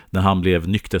 men när han blev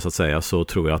nykter så att säga, så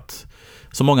tror jag att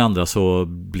som många andra så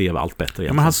blev allt bättre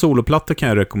egentligen. Men hans soloplattor kan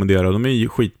jag rekommendera, de är ju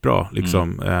skitbra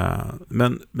liksom.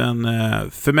 Men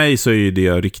för mig så är ju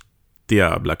det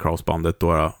riktiga Black Crowes-bandet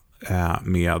då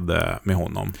med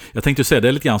honom. Jag tänkte säga, det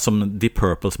är lite grann som Deep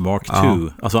Purples Mark II,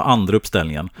 alltså andra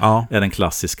uppställningen är den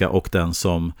klassiska, och den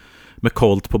som med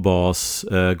Colt på bas,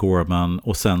 Gorman,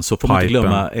 och sen så får man inte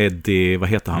glömma Eddie, vad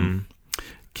heter han?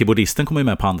 Keyboardisten kommer ju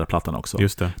med på andra plattan också.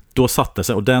 Just det. Då satte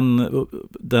sig, och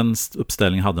den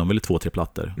uppställningen hade de väl 2-3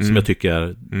 plattor som jag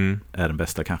tycker är den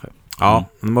bästa kanske. Ja,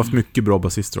 de har haft mycket bra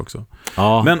basister också.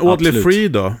 Ja, men Audley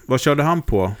Freed då? Vad körde han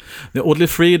på? Audley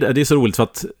Freed, det är så roligt för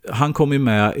att han kom ju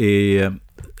med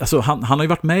alltså han har ju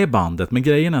varit med i bandet, men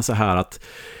grejen är så här att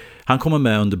han kommer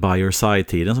med under By Your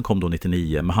Side-tiden som kom då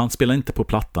 99, men han spelade inte på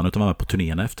plattan utan var med på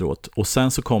turnéerna efteråt. Och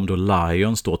sen så kom då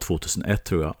Lions då 2001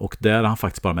 tror jag, och där är han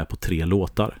faktiskt bara med på 3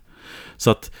 låtar.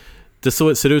 Så att det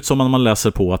ser ut som när man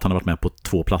läser på att han har varit med på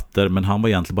 2 plattor, men han var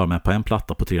egentligen bara med på en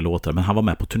platta på 3 låtar, men han var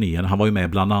med på turnéerna. Han var ju med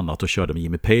bland annat och körde med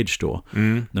Jimmy Page då,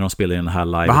 när de spelade in den här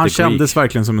Live. Men han kändes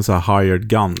verkligen som en så här hired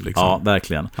gun liksom. Ja,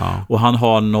 verkligen. Ja. Och han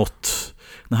har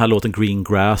den här låten Green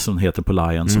Grass som heter på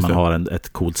Lion, som han har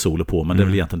ett coolt solo på, men det är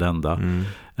väl egentligen det enda.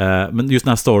 Men just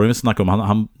den här storyn vi snackar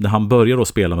om, när han började att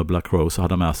spela med Black Crowes så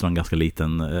hade han med sig en ganska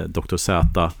liten Dr.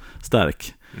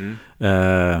 Z-stärk.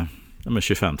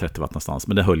 25-30 watt någonstans,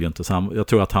 men det höll ju inte. Så jag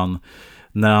tror att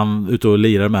när han ute och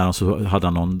lirade med dem så hade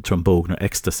han någon Bogner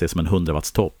Ecstasy som en 100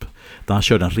 watts topp, där han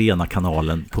körde den rena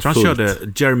kanalen på fullt. Han körde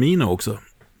Germino också.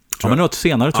 Ja, men något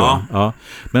senare tror jag. Ja.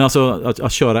 Men alltså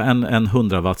att köra en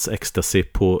 100 watts Ecstasy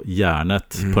på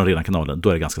järnet på den rena kanalen, då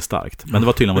är det ganska starkt. Men det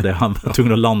var tydligen det han var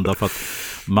tvungen att landa för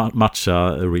att matcha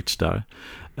Rich där.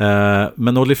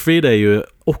 Men Audley Freed är ju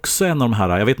också en av de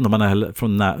här, jag vet inte om han är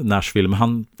från Nashville, men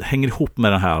han hänger ihop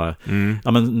med den här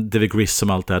David Grissom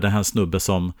och allt det här. Den här snubbe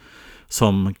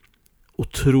som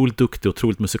otroligt duktig,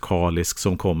 otroligt musikalisk,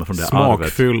 som kommer från det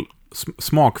arvet.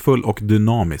 Smakfull och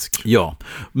dynamisk. Ja,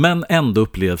 men ändå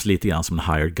upplevs lite grann som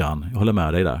en hired gun. Jag håller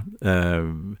med dig där.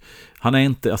 Han är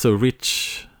inte, alltså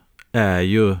Rich är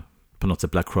ju på något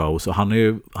sätt Black Crowes, och han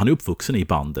är uppvuxen i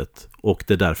bandet, och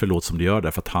det är därför det låter som det gör,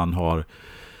 därför att han har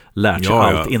lärt sig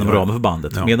allt inom ramen för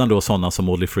bandet. Ja. Medan då sådana som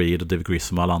Audley Freed och David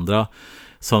Grissom och alla andra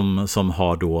som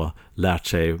har då lärt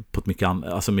sig på ett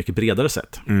mycket bredare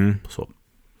sätt. Så.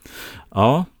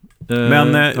 Ja.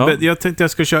 Men jag tänkte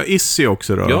jag ska köra Issy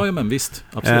också då. Ja, men visst,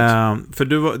 absolut.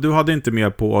 För du hade inte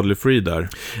med på Audley Freed där.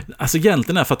 Alltså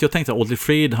egentligen är för att jag tänkte att Audley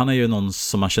Freed, han är ju någon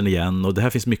som man känner igen, och det här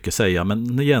finns mycket att säga,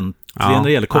 men egentligen när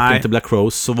det gäller koppling till Black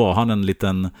Crowes så var han en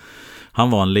liten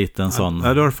sån.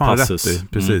 Ja, du har fan rätt i,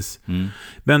 precis.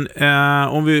 Men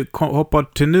om vi hoppar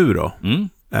till nu då.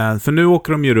 För nu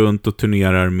åker de ju runt och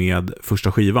turnerar med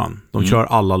första skivan. De kör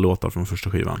alla låtar från första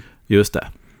skivan. Just det.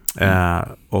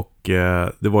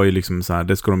 Det var ju liksom så här,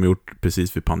 det skulle de gjort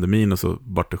precis vid pandemin, och så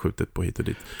vart det skjutet på hit och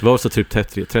dit. Det var också typ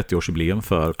 30-årsjubileum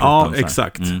för plattan. Ja,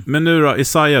 exakt. Men nu då,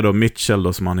 Isaiah då, Mitchell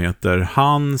då som han heter,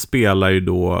 han spelar ju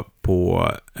då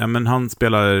på, han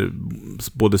spelar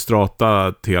både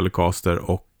Strata Telecaster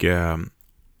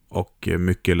och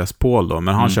mycket Les Paul då,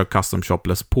 men han kör custom shop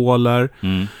Les Pauler.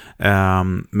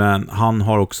 Men han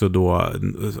har också då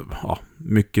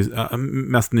mycket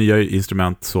mest nya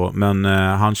instrument så, men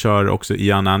han kör också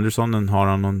Ian Anderson, har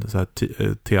han någon så här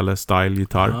tele-style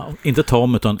gitarr. Ja, inte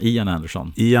Tom utan Ian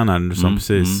Anderson.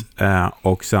 Precis.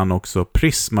 Och sen också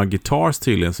Prisma Guitars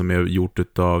tydligen, som är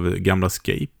gjort av gamla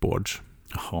skateboards.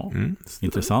 Jaha,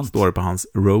 intressant. Står det på hans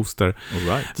roaster. All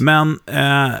right. Men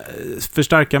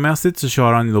förstärkarmässigt så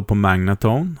kör han ju då på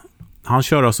Magnatone. han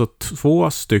kör alltså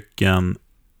 2 stycken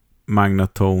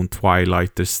Magnatone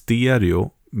Twilighter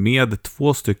stereo med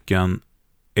 2 stycken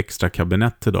extra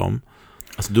kabinett till dem.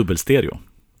 Alltså dubbelstereo.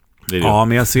 Ja,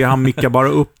 men jag ser han mickar bara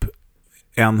upp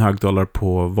en högtalare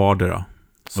på vardera.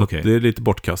 Så det är lite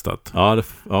bortkastat. Ja,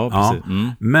 precis.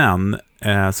 Men,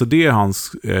 så det är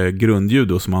hans grundljud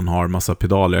då, som han har massa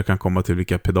pedaler. Jag kan komma till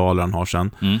vilka pedaler han har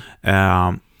sen.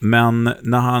 Men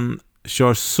när han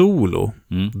kör solo,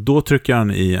 då trycker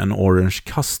han i en Orange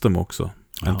Custom också.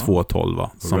 En 212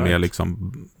 som är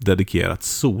liksom dedikerat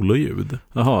sololjud.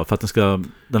 Jaha, för att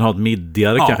den har ett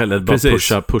middigare kanske, eller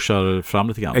bara pushar fram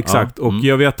lite grann. Exakt, och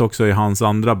jag vet också i hans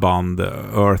andra band,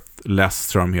 Earthless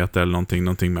tror de heter, eller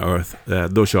någonting med Earth,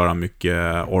 då kör han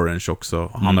mycket Orange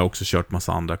också. Han har också kört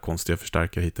massa andra konstiga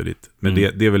förstärkare hit och dit. Men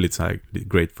det är väl lite så här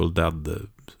Grateful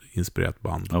Dead-inspirerat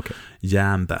band.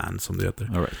 Jam band som det heter.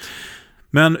 All right.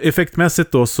 Men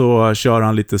effektmässigt då så kör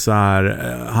han lite så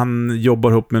här, han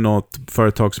jobbar ihop med något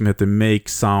företag som heter Make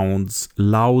Sounds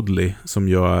Loudly, som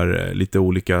gör lite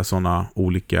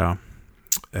olika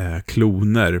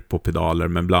kloner på pedaler,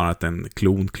 men bland annat en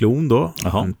klon då.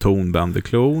 En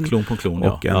tonebender-klon. Klon på klon,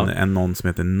 och en någon som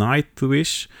heter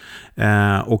Nightwish.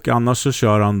 Och annars så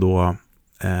kör han då,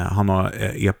 han har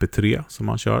EP3 som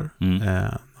han kör.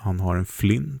 Han har en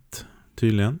Flint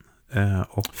tydligen.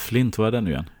 Och Flint, vad är den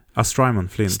nu igen? Strymon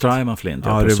Flint. Strymon Flint,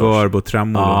 ja. Reverb och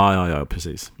tremolo. Ja,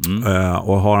 precis.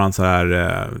 Och har han så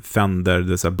här Fender,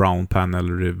 det är så här Brown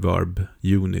Panel Reverb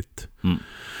Unit.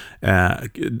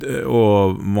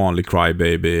 Och vanlig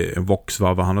Crybaby,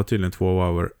 Vox-vava, han har tydligen 2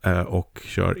 wavar och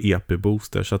kör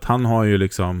EP-booster. Så att han har ju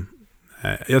liksom,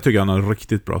 jag tycker han har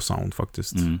riktigt bra sound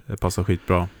faktiskt. Det passar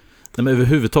skitbra. Nej, men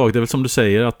överhuvudtaget, det är väl som du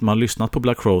säger att man lyssnat på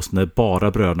Black Rose när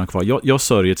bara bröderna kvar. Jag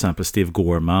sörjer till exempel Steve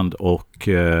Gorman och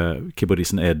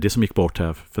keyboardisten Eddie som gick bort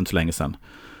här för inte så länge sedan.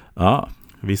 Ja.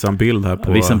 Visa en bild här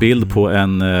på... Visa en bild på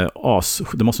en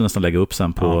det måste vi nästan lägga upp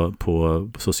sen på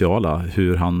sociala,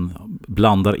 hur han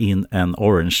blandar in en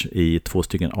Orange i 2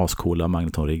 stycken ascoola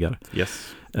Magneton-riggar.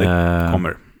 Yes, det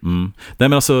kommer. Nej,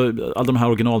 men alltså alla de här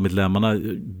originalmedlemmarna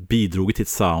bidrog till ett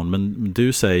sound, men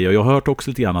du säger, och jag har hört också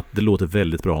lite grann att det låter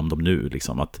väldigt bra om dem nu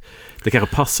liksom, att det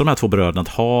kanske passar de här 2 bröderna att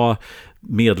ha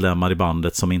medlemmar i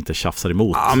bandet som inte tjafsar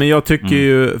emot. Ja, men jag tycker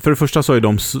ju, för det första så har ju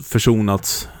de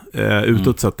försonats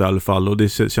utåt sett i alla fall, och det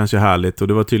känns ju härligt, och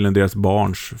det var tydligen deras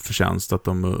barns förtjänst att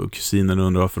kusinerna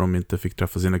undrar varför de inte fick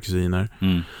träffa sina kusiner.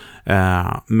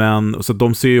 Men så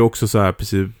de ser ju också så här,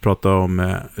 precis pratade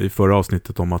om i förra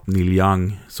avsnittet om att Neil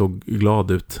Young såg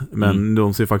glad ut, men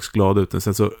de ser faktiskt glad ut. Och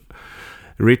sen så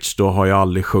Rich då har ju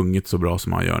aldrig sjungit så bra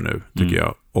som han gör nu, tycker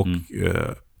jag. Och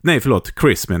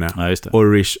Chris menar jag. Ja, just det.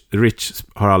 Och Rich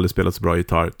har aldrig spelat så bra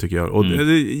gitarr, tycker jag. Och det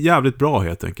är jävligt bra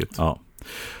helt enkelt. Ja.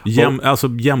 Alltså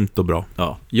jämnt och bra.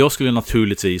 Ja. Jag skulle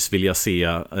naturligtvis vilja se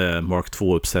Mark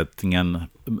 2-uppsättningen.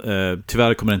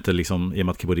 Tyvärr kommer det inte liksom, i och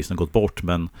med att keyboardisten gått bort,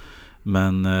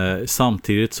 men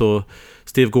samtidigt så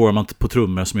Steve Gorman på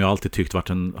trummor, som jag alltid tyckt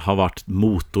har varit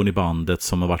motorn i bandet,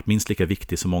 som har varit minst lika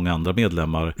viktig som många andra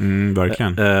medlemmar.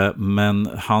 Verkligen. Men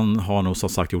han har nog som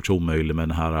sagt gjort så omöjligt med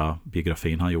den här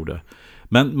biografin han gjorde.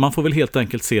 Men man får väl helt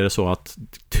enkelt se det så att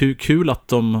kul att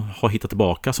de har hittat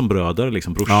tillbaka som bröder,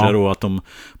 liksom brorsor, och att de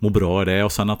mår bra i det,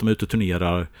 och sen att de är ute och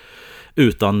turnerar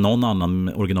utan någon annan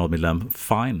originalmedlem,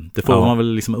 fine. Det får man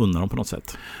väl liksom undra dem på något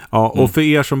sätt. Ja, och för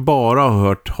er som bara har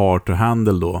hört Heart to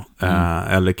Handle då,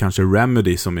 eller kanske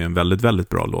Remedy, som är en väldigt, väldigt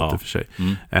bra låt i och för sig,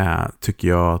 tycker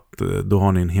jag att då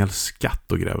har ni en hel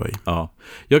skatt att gräva i. Ja.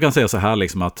 Jag kan säga så här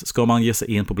liksom, att ska man ge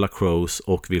sig in på Black Rose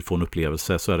och vill få en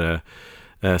upplevelse, så är det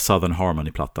Southern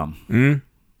Harmony-plattan.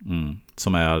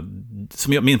 Som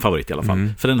är min favorit i alla fall.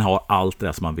 För den har allt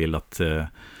det som man vill att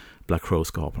Black Rose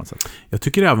ska ha på något sätt. Jag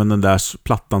tycker även den där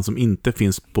plattan som inte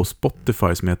finns på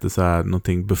Spotify, som heter så här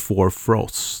någonting Before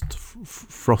Frost.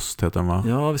 Frost heter den, va?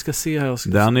 Ja, vi ska se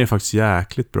här. Den är faktiskt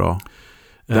jäkligt bra.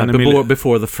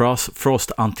 Before the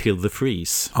Frost Until the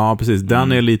Freeze. Ja, precis.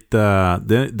 Den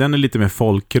är lite mer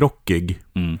folkrockig.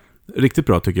 Riktigt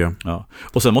bra tycker jag. Ja.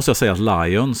 Och sen måste jag säga att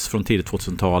Lions från tidigt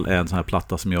 2000-tal är en sån här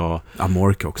platta som jag...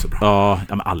 Amorca också bra. Ja,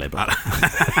 men alla är bra.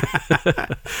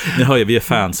 Ni hör ju, vi är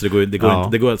fans, så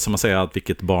det går som att säga att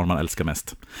vilket barn man älskar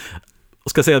mest. Och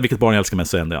ska jag säga att vilket barn jag älskar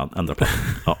mest, så är det andra platta.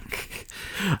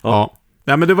 Ja.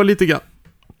 Nej, men det var lite grann...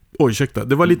 Oj, ursäkta.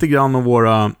 Det var lite grann om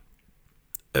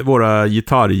våra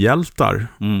gitarrhjältar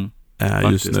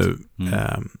just nu.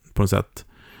 På något sätt.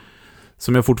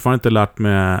 Som jag fortfarande inte lärt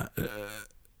mig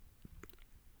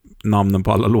namnen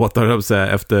på alla låtar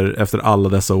efter alla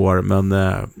dessa år, men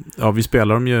vi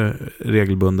spelar dem ju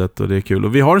regelbundet, och det är kul.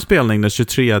 Och vi har en spelning den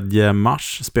 23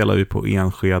 mars, spelar vi på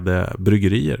Enskede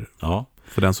Bryggerier. Ja.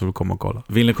 för den som vill komma och kolla.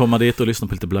 Vill ni komma dit och lyssna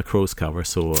på lite Black Crowes covers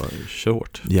så kör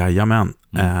hårt. Jajamän.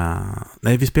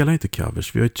 Nej, vi spelar inte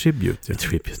covers, vi har ju tribute.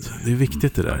 Tribute. Det är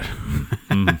viktigt det där.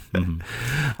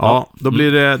 Ja, då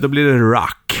blir det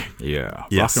rock. Yeah,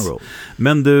 yes. rock and roll.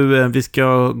 Men du, vi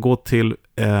ska gå till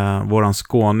våran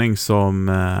skåning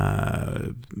som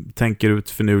tänker ut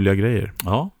förnuliga grejer.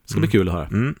 Ja, det ska bli kul att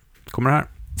höra. Kommer det här.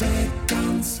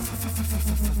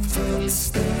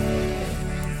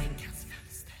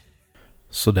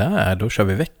 Så där, då kör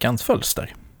vi veckans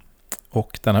fölster.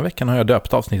 Och denna veckan har jag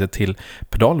döpt avsnittet till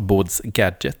pedalbords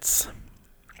gadgets.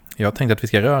 Jag tänkte att vi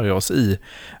ska röra oss i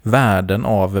världen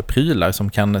av prylar som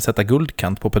kan sätta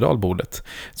guldkant på pedalbordet.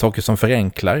 Saker som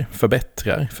förenklar,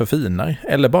 förbättrar, förfinar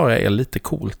eller bara är lite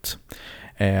coolt.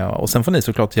 Och sen får ni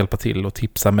såklart hjälpa till och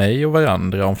tipsa mig och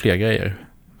varandra om fler grejer.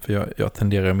 För jag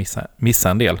tenderar att missa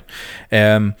en del.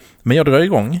 Men jag drar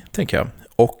igång, tänker jag.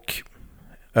 Och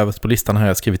överst på listan har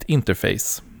jag skrivit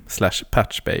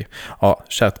interface/patchbay. Ja,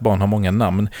 kärt barn har många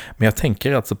namn. Men jag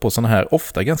tänker alltså på sådana här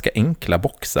ofta ganska enkla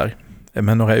boxar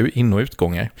med några in- och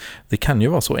utgångar. Det kan ju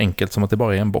vara så enkelt som att det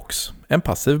bara är en box. En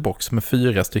passiv box med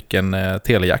 4 stycken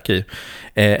telejack i.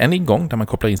 En ingång där man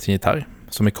kopplar in sin gitarr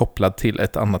som är kopplad till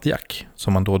ett annat jack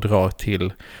som man då drar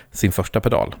till sin första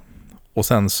pedal. Och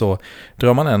sen så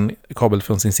drar man en kabel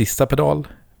från sin sista pedal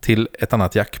till ett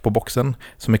annat jack på boxen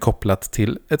som är kopplat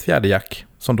till ett fjärde jack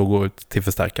som då går ut till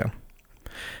förstärkaren.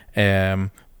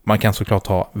 Man kan såklart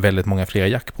ha väldigt många fler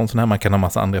jack på en sån här. Man kan ha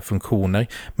massa andra funktioner.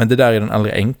 Men det där är den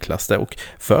allra enklaste. Och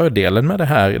fördelen med det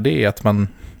här, det är att man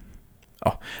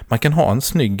kan ha en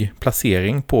snygg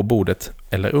placering på bordet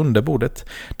eller under bordet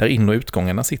där in- och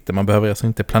utgångarna sitter. Man behöver alltså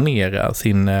inte planera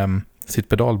sitt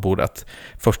pedalbord att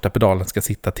första pedalen ska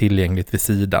sitta tillgängligt vid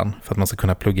sidan för att man ska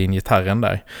kunna plugga in gitarren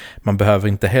där. Man behöver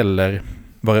inte heller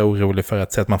vara orolig för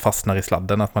att se att man fastnar i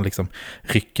sladden, att man liksom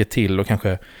rycker till och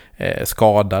kanske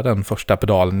skadar den första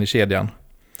pedalen i kedjan.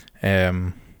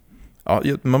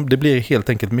 Det blir helt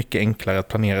enkelt mycket enklare att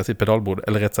planera sitt pedalbord,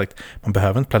 eller rätt sagt, man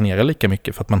behöver inte planera lika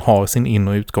mycket för att man har sin in-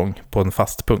 och utgång på en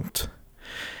fast punkt.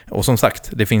 Och som sagt,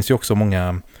 det finns ju också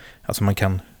många, alltså man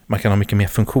kan ha mycket mer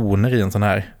funktioner i en sån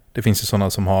här. Det finns ju sådana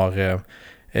som har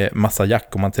massa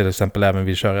jack om man till exempel även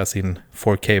vill köra sin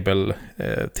 4-cable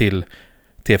till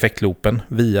effektloopen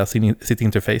via sitt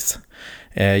interface.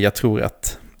 Jag tror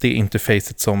att det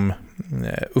interfacet som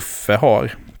Uffe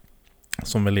har,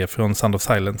 som väl är från Sound of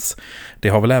Silence, det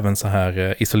har väl även så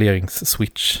här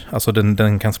isoleringsswitch. Alltså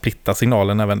den kan splitta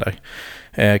signalen även där.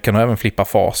 Kan även flippa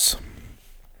fas.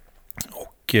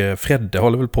 Och Fredde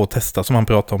håller väl på att testa, som han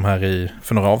pratade om här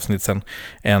för några avsnitt sedan,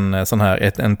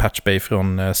 en patchbay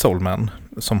från Soulman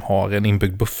som har en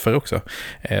inbyggd buffer också.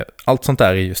 Allt sånt där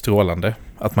är ju strålande.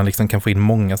 Att man liksom kan få in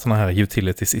många såna här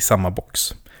utilities i samma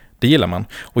box. Det gillar man.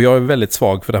 Och jag är väldigt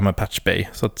svag för det här med patchbay.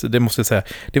 Så att det måste jag säga,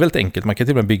 det är väldigt enkelt. Man kan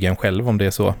till och med bygga en själv om det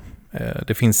är så.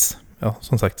 Det finns,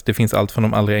 som sagt, det finns allt från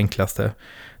de allra enklaste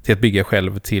till att bygga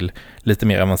själv till lite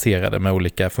mer avancerade med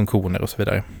olika funktioner och så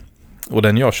vidare. Och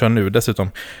den jag kör nu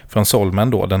dessutom från Soulman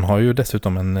då, den har ju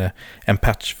dessutom en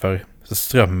patch för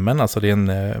strömmen. Alltså det är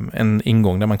en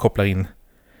ingång där man kopplar in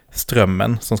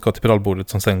strömmen som ska till pedalbordet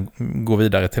som sen går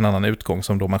vidare till en annan utgång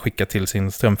som då man skickar till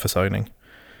sin strömförsörjning.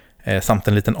 Samt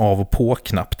en liten av- och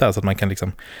på-knapp där så att man kan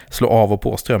liksom slå av och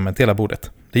på strömmen till hela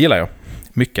bordet. Det gillar jag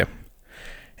mycket.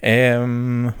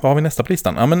 Vad har vi nästa på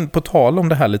listan? Ja, men på tal om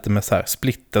det här lite med så här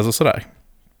splitters och sådär,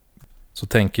 så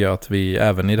tänker jag att vi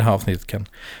även i det här avsnittet kan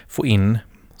få in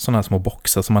sådana här små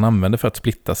boxar som man använder för att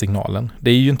splitta signalen.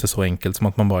 Det är ju inte så enkelt som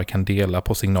att man bara kan dela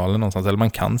på signalen någonstans, eller man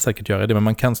kan säkert göra det, men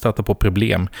man kan stöta på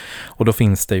problem. Och då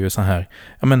finns det ju så här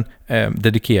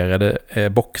dedikerade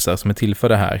boxar som är till för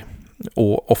det här.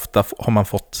 Och ofta har man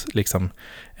fått liksom,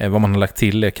 vad man har lagt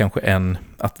till är kanske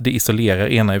att det isolerar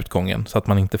ena utgången så att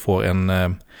man inte får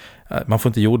man får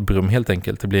inte jordbrum helt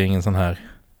enkelt. Det blir ingen sån här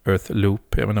earth loop,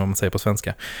 jag vet inte vad man säger på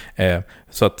svenska.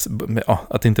 Så att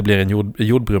det inte blir en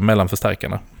jordbrum mellan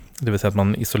förstärkarna. Det vill säga att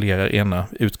man isolerar ena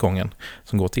utgången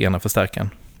som går till ena förstärkaren.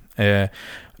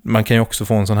 Man kan ju också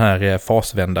få en sån här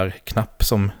fasvändarknapp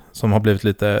som har blivit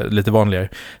lite vanligare,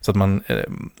 så att man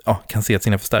kan se att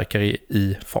sina förstärkare är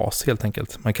i fas helt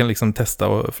enkelt. Man kan liksom testa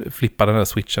och flippa den där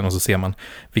switchen och så ser man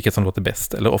vilket som låter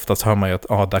bäst. Eller oftast hör man ju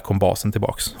att där kom basen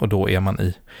tillbaks och då är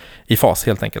man i fas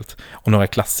helt enkelt. Och några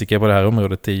klassiker på det här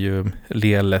området är ju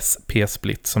Leles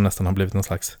P-split som nästan har blivit någon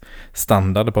slags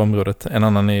standard på området. En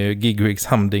annan är ju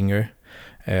Gigwigs Humdinger.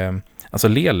 Alltså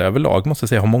Lele överlag måste jag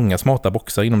säga har många smarta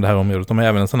boxar inom det här området. De har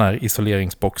även en sån här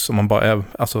isoleringsbox som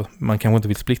man kanske inte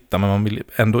vill splitta, men man vill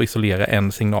ändå isolera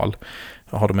en signal.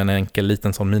 Då har de en enkel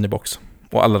liten sån minibox.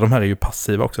 Och alla de här är ju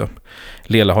passiva också.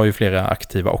 Lele har ju flera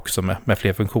aktiva också med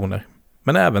fler funktioner.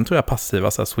 Men även tror jag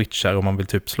passiva så här switchar om man vill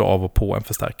typ slå av och på en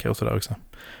förstärkare och sådär också.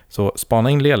 Så spana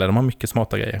in Lele, de har mycket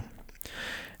smarta grejer.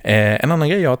 En annan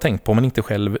grej jag har tänkt på men inte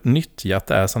själv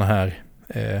nyttjat är såna här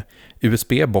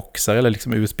USB-boxar eller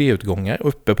liksom USB-utgångar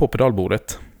uppe på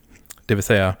pedalbordet. Det vill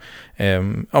säga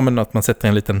men att man sätter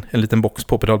en liten box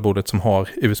på pedalbordet som har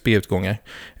USB-utgångar.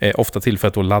 Ofta till för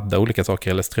att då ladda olika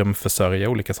saker eller strömförsörja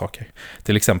olika saker.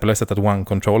 Till exempel har jag sett att One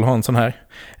Control har en sån här.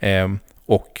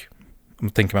 Och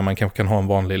tänker man kanske kan ha en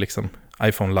vanlig liksom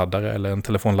iPhone-laddare eller en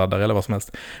telefonladdare eller vad som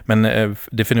helst. Men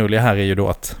det finurliga här är ju då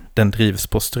att den drivs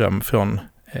på ström från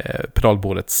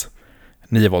pedalbordets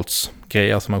 9 volts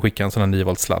grej, alltså man skickar en sån här 9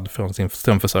 volts sladd från sin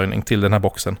strömförsörjning till den här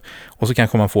boxen och så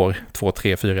kanske man får 2,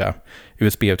 3, 4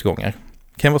 USB-utgångar.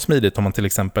 Det kan vara smidigt om man till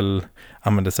exempel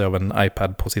använder sig av en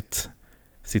iPad på sitt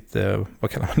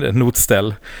vad kallar man det,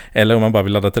 notställ, eller om man bara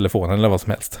vill ladda telefonen eller vad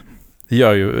som helst. Det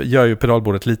gör ju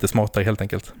pedalbordet lite smartare helt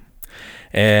enkelt.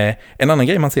 En annan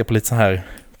grej man ser på lite så här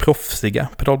proffsiga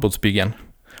pedalbordsbyggen,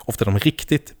 ofta de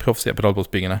riktigt proffsiga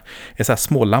pedalbordsbyggena, är så här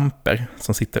små lampor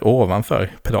som sitter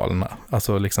ovanför pedalerna.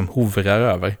 Alltså liksom hovrar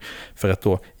över för att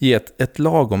då ge ett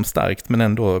lagom starkt men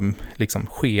ändå liksom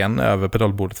sken över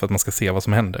pedalbordet för att man ska se vad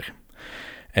som händer.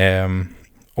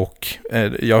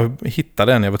 Jag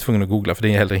hittade en, jag var tvungen att googla för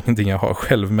det är heller ingenting jag har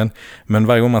själv. Men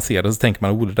varje gång man ser det så tänker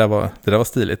man, det där var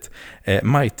stiligt.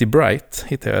 Mighty Bright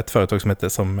hittade jag ett företag som heter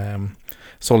som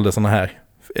sålde sådana här.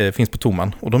 Finns på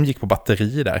Toman och de gick på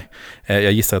batteri där.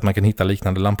 Jag gissar att man kan hitta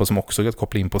liknande lampor som också går att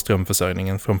koppla in på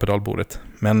strömförsörjningen från pedalbordet.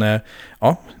 Men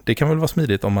det kan väl vara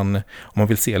smidigt om man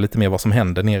vill se lite mer vad som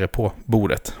händer nere på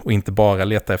bordet och inte bara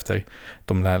leta efter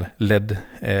de där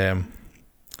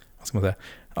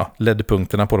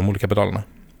LED-punkterna på de olika pedalerna.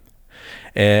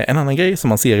 En annan grej som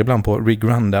man ser ibland på rig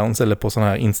rundowns eller på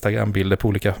sådana här Instagram-bilder på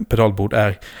olika pedalbord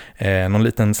är någon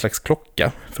liten slags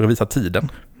klocka för att visa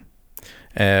tiden.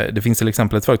 Det finns till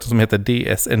exempel ett företag som heter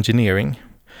DS Engineering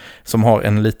som har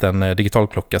en liten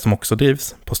digitalklocka som också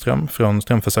drivs på ström från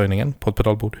strömförsörjningen på ett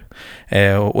pedalbord.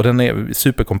 Och den är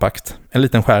superkompakt. En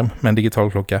liten skärm med en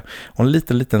digitalklocka och en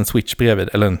liten switch bredvid,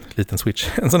 eller en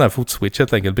sån här fotswitch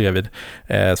helt enkelt bredvid,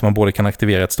 så man både kan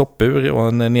aktivera ett stoppur och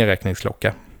en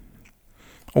nedräkningsklocka.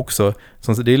 Också,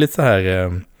 det är lite så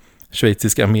här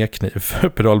schweizisk armékniv för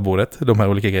pedalbordet, de här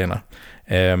olika grejerna.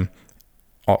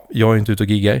 Jag är inte ute och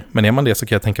giggar, men är man det så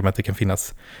kan jag tänka mig att det kan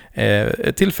finnas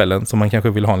tillfällen som man kanske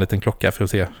vill ha en liten klocka för att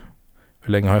se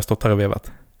hur länge har jag stått här och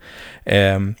vevat.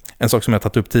 En sak som jag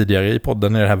tagit upp tidigare i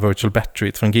podden är det här Virtual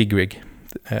Battery från Gigrig.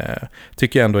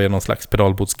 Tycker jag ändå är någon slags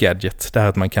pedalbordsgadget. Det här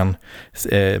att man kan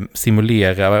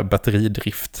simulera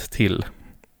batteridrift till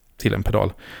en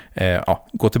pedal.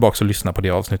 Gå tillbaka och lyssna på det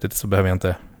avsnittet så behöver jag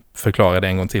inte förklara det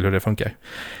en gång till hur det funkar.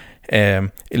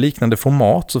 I liknande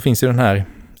format så finns ju den här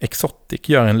Exotic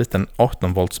gör en liten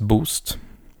 18 volts boost.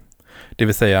 Det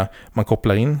vill säga man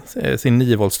kopplar in sin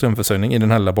 9 volts strömförsörjning i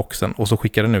den här lilla boxen och så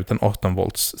skickar den ut en 18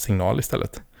 volts signal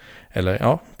istället.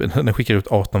 Eller den skickar ut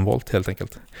 18 volt helt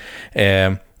enkelt.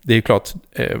 Det är ju klart,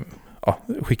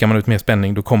 skickar man ut mer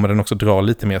spänning då kommer den också dra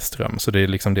lite mer ström. Så det är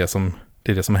liksom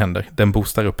det som händer. Den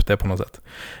boostar upp det på något sätt.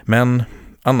 Men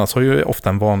annars har ju ofta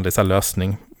en vanlig så här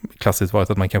lösning klassiskt varit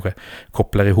att man kanske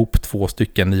kopplar ihop 2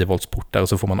 stycken 9 volts portar och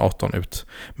så får man 18 ut.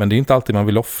 Men det är inte alltid man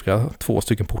vill offra 2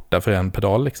 stycken portar för en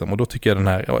pedal liksom. Och då tycker jag den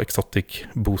här Exotic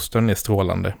boostern är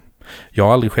strålande. Jag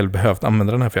har aldrig själv behövt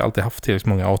använda den här för jag har alltid haft tillräckligt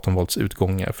många 18 volts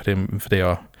utgångar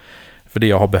för det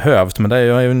jag har behövt. Men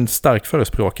jag är en stark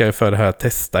förespråkare för det här,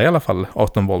 testa i alla fall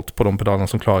 18 volt på de pedalerna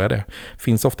som klarar det.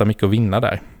 Finns ofta mycket att vinna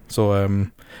där. Så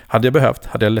hade jag behövt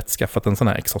hade jag lätt skaffat en sån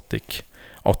här Exotic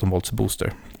 18 volts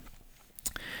booster.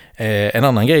 En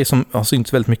annan grej som har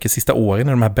synts väldigt mycket sista åren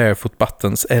är de här barefoot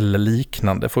buttons eller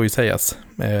liknande får ju sägas.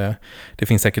 Det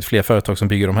finns säkert fler företag som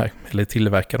bygger de här eller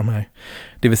tillverkar de här.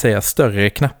 Det vill säga större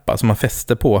knappar som man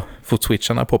fäster på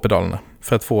fotswitcharna på pedalerna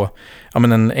för att få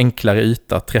en enklare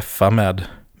yta att träffa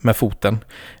med foten.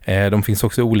 De finns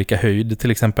också i olika höjd,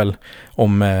 till exempel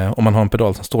om man har en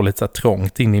pedal som står lite så här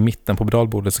trångt in i mitten på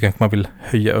pedalbordet så kanske man vill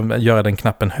göra den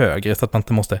knappen högre så att man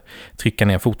inte måste trycka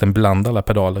ner foten bland alla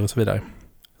pedaler och så vidare.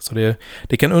 Så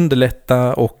det kan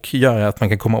underlätta och göra att man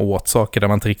kan komma åt saker där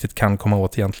man inte riktigt kan komma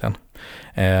åt egentligen.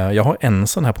 Jag har en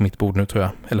sån här på mitt bord nu tror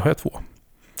jag. Eller har jag 2?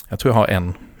 Jag tror jag har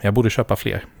en. Jag borde köpa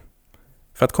fler.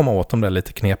 För att komma åt de där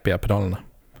lite knepiga pedalerna.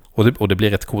 Och det blir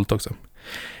rätt coolt också.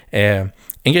 En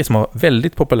grej som var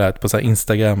väldigt populärt på så här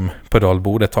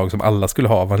Instagram-pedalbord ett tag som alla skulle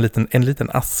ha var en liten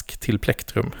ask till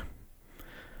plektrum.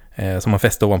 Som man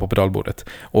fäste ovanpå pedalbordet.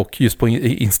 Och just på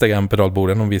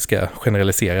Instagram-pedalborden, om vi ska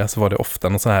generalisera, så var det ofta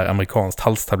någon sån här amerikanskt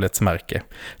halstablettsmärke.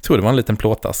 Jag tror det var en liten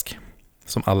plåtask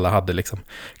som alla hade liksom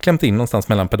klämt in någonstans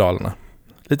mellan pedalerna.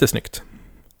 Lite snyggt.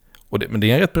 Men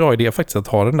det är en rätt bra idé faktiskt att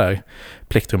ha den där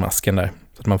plektrumasken där.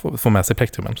 Så att man får med sig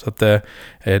plektrumen. Så att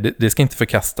det ska inte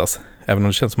förkastas. Även om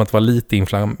det känns som att det var lite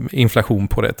inflation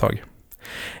på det ett tag.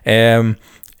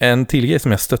 En till grej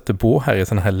som jag stötte på här är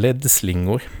såna här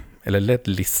LED-slingor. Eller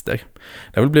LED-lister.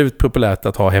 Det har väl blivit populärt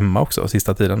att ha hemma också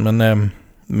sista tiden.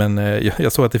 Men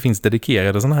jag såg att det finns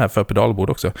dedikerade sådana här för pedalbord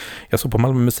också. Jag såg på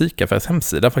Malmö musikaffärs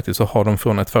hemsida faktiskt, så har de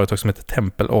från ett företag som heter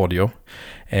Temple Audio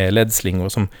LED-slingor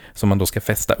som man då ska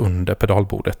fästa under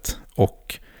pedalbordet.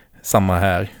 Och samma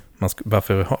här,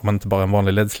 varför har man inte bara en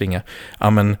vanlig LED-slinga? Ja,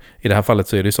 men i det här fallet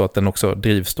så är det ju så att den också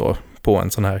drivs då på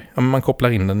en sån här, ja, man kopplar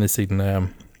in den i sin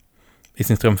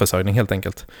strömförsörjning helt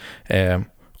enkelt.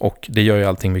 Och det gör ju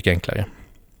allting mycket enklare.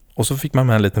 Och så fick man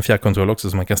med en liten fjärrkontroll också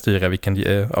så man kan styra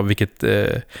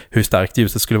hur starkt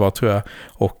ljuset skulle vara, tror jag,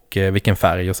 och vilken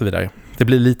färg och så vidare. Det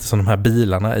blir lite som de här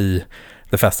bilarna i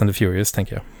The Fast and the Furious,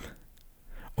 tänker jag.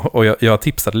 Och jag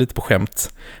tipsade lite på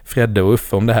skämt Fredde och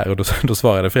Uffe om det här, och då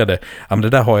svarade Fredde, ja men det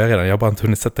där har jag redan, jag har bara inte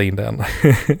hunnit sätta in det än.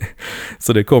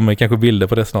 Så det kommer kanske bilder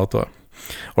på det snart då.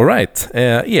 All right,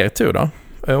 er tur då.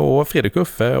 Och Fredrik och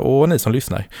Uffe och ni som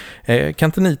lyssnar. Kan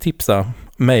inte ni tipsa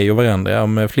mig och varandra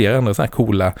om flera andra så här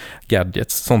coola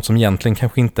gadgets, sånt som egentligen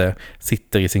kanske inte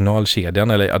sitter i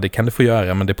signalkedjan, eller ja, det kan det få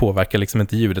göra, men det påverkar liksom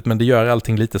inte ljudet, men det gör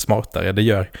allting lite smartare, det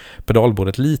gör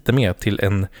pedalbordet lite mer till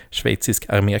en schweizisk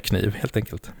armékniv helt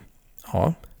enkelt.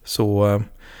 Ja, så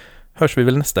hörs vi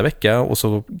väl nästa vecka, och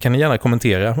så kan ni gärna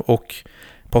kommentera och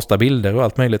posta bilder och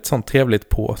allt möjligt sånt trevligt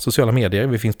på sociala medier.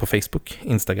 Vi finns på Facebook,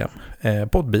 Instagram,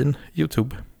 Podbean,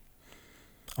 YouTube.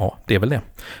 Ja, det är väl det.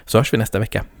 Så hörs vi nästa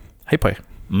vecka. Hej på er.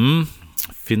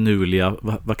 Finurliga,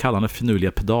 vad kallar man det?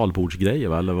 Finurliga pedalbordsgrejer,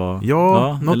 va? Eller vad?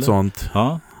 Ja, något eller? sånt.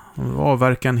 Ja.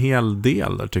 Avverka en hel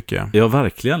del där, tycker jag. Ja,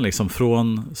 verkligen, liksom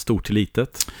från stort till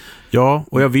litet. Ja,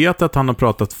 och jag vet att han har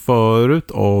pratat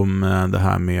förut om det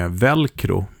här med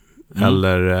velcro.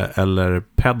 Eller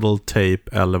pedal tape,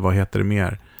 eller vad heter det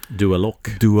mer?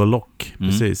 Dualock,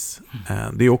 precis.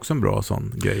 Det är också en bra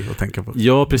sån grej att tänka på.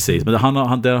 Ja, precis. Men där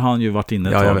har han ju varit inne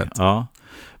ett tag. Jag vet. Ja.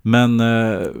 Men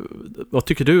vad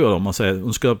tycker du om man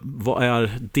säger, vad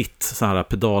är ditt så här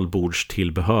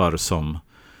pedalbordstillbehör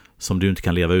som du inte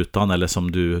kan leva utan, eller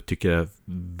som du tycker är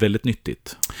väldigt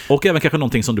nyttigt? Och även kanske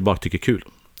någonting som du bara tycker är kul.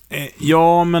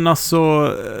 Ja, men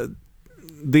alltså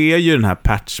det är ju den här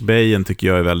patchbayen, tycker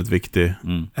jag är väldigt viktig.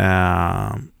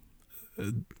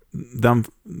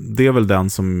 Det är väl den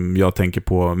som jag tänker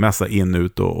på mest in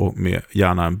ut och med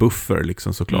gärna en buffer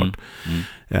liksom, såklart.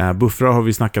 Buffrar har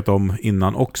vi snackat om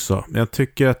innan också. Jag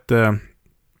tycker att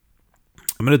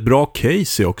men ett bra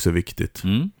case är också viktigt.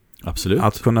 Absolut.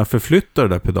 Att kunna förflytta det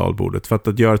där pedalbordet, för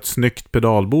att göra ett snyggt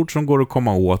pedalbord som går att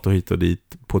komma åt och hit och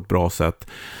dit på ett bra sätt,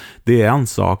 det är en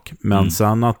sak. Men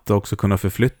sen att också kunna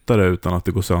förflytta det utan att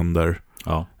det går sönder.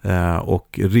 Ja.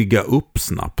 Och rigga upp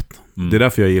snabbt. Det är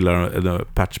därför jag gillar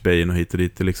patchbayen och hit och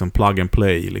dit. Det är liksom plug and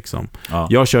play liksom. Ja.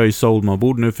 Jag kör ju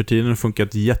Soulman-bord nu för tiden. Det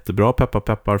funkat jättebra,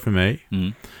 peppar för mig.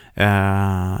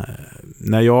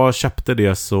 När jag köpte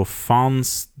det så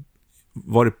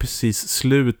var det precis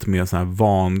slut med såna här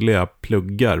vanliga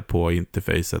pluggar på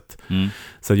interfacet.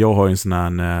 Så jag har en sån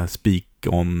här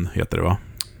speak-on, heter det, va?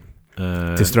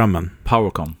 Till strömmen.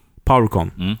 Powercon.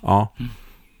 Ja.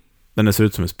 Den ser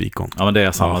ut som en speak-on. Ja, men det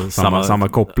är samma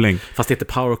koppling. Fast det heter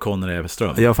Powercon när det är över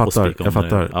ström. Jag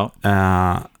fattar.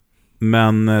 Ja.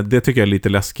 Men det tycker jag är lite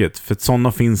läskigt, för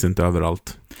sådana finns inte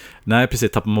överallt. Nej,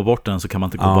 precis. Tappar man bort den så kan man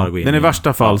inte bara gå in. Men i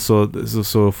värsta fall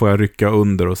så får jag rycka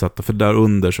under och sätta, för där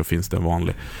under så finns det en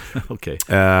vanlig. Okej.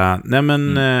 Nej,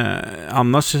 men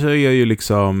annars är jag ju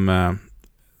liksom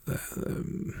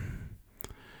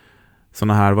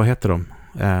såna här, vad heter de?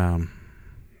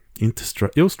 Inte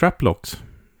straplocks.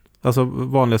 Alltså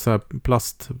vanliga så här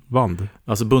plastband.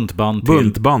 Alltså buntband på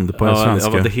en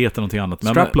svenska. Ja, det heter någonting annat.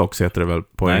 Straplocks heter det väl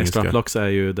på engelska. Nej, straplocks är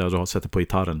ju där du sätter på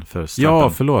gitarren för strappen. Ja,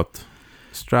 förlåt.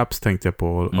 Straps tänkte jag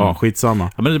på. Ja,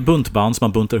 skitsamma. Ja, men det är buntband som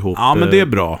man buntar ihop. Ja, men det är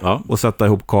bra. Ja. Och sätta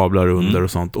ihop kablar under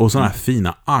och sånt. Och sådana här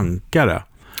fina ankare.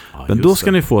 Ja, men då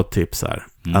ska ni få ett tips här.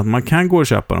 Att man kan gå och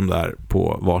köpa dem där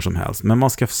på var som helst. Men man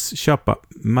ska köpa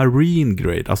marine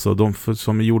grade. Alltså de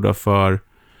som är gjorda för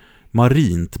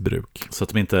marint bruk. Så att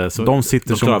de inte... de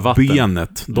sitter som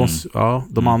benet.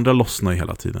 De andra lossnar ju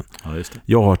hela tiden. Ja, just det.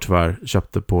 Jag har tyvärr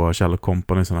köpt det på Kjell &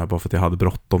 Company sån här, bara för att jag hade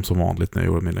bråttom som vanligt när jag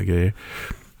gjorde mina grejer.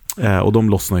 Och de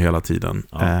lossnar hela tiden.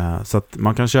 Ja. Så att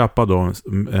man kan köpa då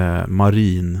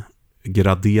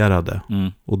maringraderade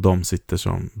och de sitter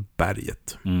som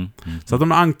berget. Så att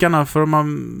de ankarna,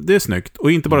 det är snyggt.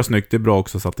 Och inte bara snyggt, det är bra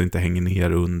också så att det inte hänger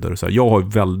ner under. Så här. Jag har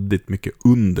väldigt mycket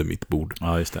under mitt bord.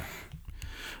 Ja, just det.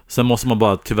 Sen måste man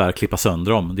bara tyvärr klippa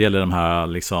sönder dem. Det gäller de här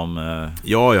liksom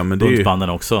men det buntbanden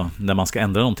också. När man ska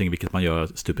ändra någonting, vilket man gör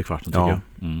stup i kvarten, tycker jag.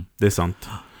 Det är sant.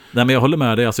 Nej, men jag håller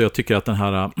med dig. Alltså, jag tycker att den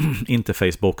här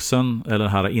interfaceboxen, eller den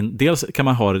här dels kan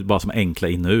man ha det bara som enkla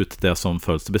in och ut. Det som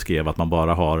Fölst beskrev, att man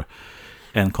bara har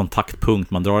en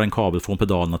kontaktpunkt. Man drar en kabel från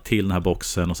pedalerna till den här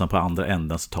boxen och sen på andra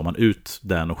änden så tar man ut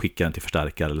den och skickar den till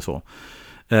förstärkare eller så.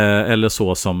 Eller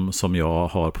så som jag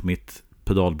har på mitt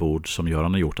pedalbord, som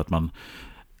Göran har gjort, att man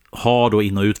har då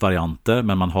in- och ut-varianter,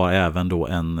 men man har även då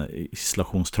en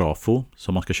isolationstrafo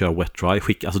som man ska köra wet dry.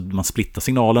 Alltså man splittar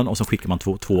signalen och så skickar man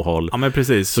två håll. Ja, men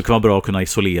precis. Så kan man bra kunna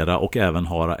isolera och även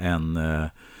ha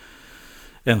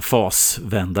en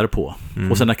fasvändare på.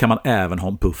 Och sen kan man även ha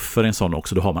en buffer, en sån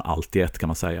också. Då har man alltid ett, kan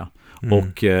man säga.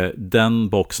 Och den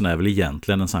boxen är väl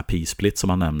egentligen en sån här P-split som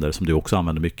man nämnde, som du också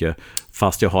använder mycket,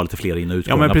 fast jag har lite fler in- och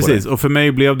utgångar. Ja, men precis. Och för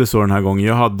mig blev det så den här gången.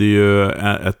 Jag hade ju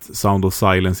ett Sound of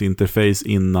Silence interface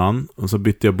innan, och så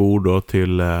bytte jag bord då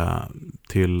till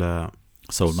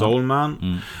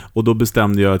Soulman. Och då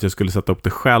bestämde jag att jag skulle sätta upp det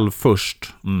själv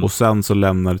först. Och sen så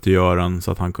lämnade det till Göran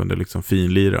så att han kunde liksom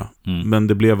finlira. Men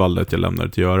det blev aldrig att jag lämnade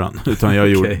det till Göran. Utan jag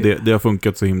gjorde, det har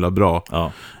funkat så himla bra.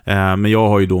 Ja. Men jag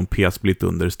har ju då en P-split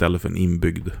under istället för en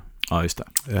inbyggd. Ja, just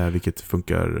det. Vilket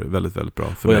funkar väldigt, väldigt bra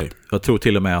för mig. Jag tror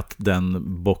till och med att den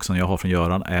boxen jag har från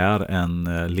Göran är en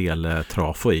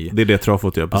Lele-trafo i. Det är det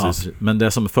trafot, ja, precis. Ja, men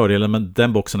det som är fördelen med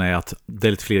den boxen är att det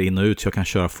är lite fler in och ut, så jag kan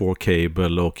köra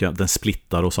 4-cable och den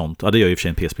splittar och sånt. Ja, det gör ju i och för sig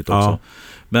en P-split också.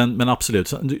 Men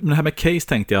absolut. Men det här med case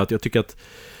tänkte jag att jag tycker att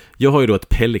jag har ju då ett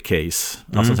Pelli-case,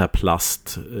 alltså så här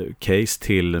plastcase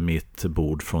till mitt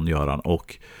bord från Göran,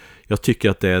 och jag tycker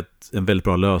att det är en väldigt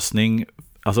bra lösning.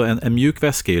 Alltså en mjuk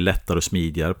väska är ju lättare och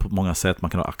smidigare på många sätt.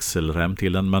 Man kan ha axelrem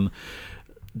till den, men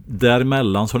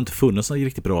däremellan så har det inte funnits något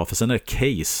riktigt bra, för sen är det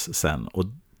case sen, och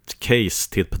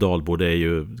case till ett pedalbord går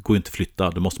ju inte att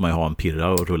flytta. Då måste man ju ha en pirra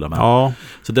och rulla med. Ja.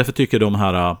 Så därför tycker jag de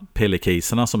här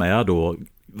Pelli-caserna som är då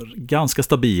ganska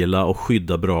stabila och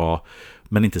skyddar bra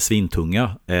men inte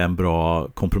svintunga är en bra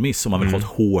kompromiss om man vill ha ett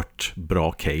hårt,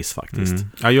 bra case faktiskt.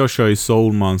 Ja, jag kör ju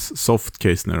Soulmans soft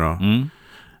case nu då.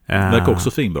 Det verkar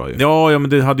också svinbra ju. Ja, men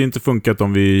det hade inte funkat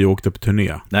om vi åkte på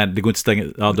turné. Nej, det går inte att stänga.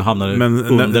 Ja, du hamnar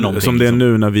under någonting. Som det är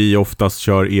nu när vi oftast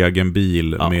kör egen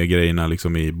bil med grejerna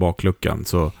liksom i bakluckan,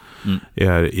 så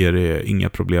är det inga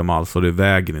problem alls, och det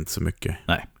väger inte så mycket.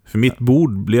 Nej. För mitt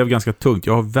bord blev ganska tungt.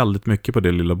 Jag har väldigt mycket på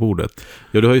det lilla bordet.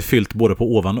 Ja, du har ju fyllt både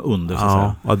på ovan och under, så att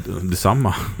säga. Ja,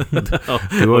 detsamma.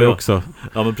 Det var ju också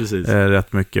men precis.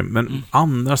 Rätt mycket. Men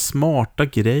andra smarta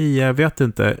grejer, jag vet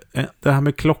inte. Det här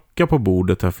med klocka på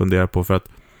bordet har jag funderat på, för att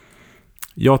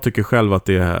jag tycker själv att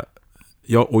det är...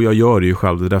 Och jag gör det ju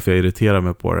själv, det är därför jag irriterar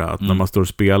mig på det. Att när man står och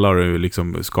spelar och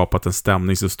liksom skapat en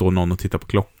stämning, så står någon och tittar på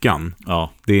klockan.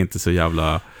 Ja. Det är inte så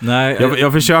jävla... Nej,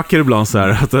 jag försöker ibland så här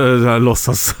att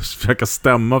låtsas försöka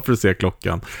stämma för att se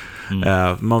klockan.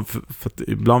 För att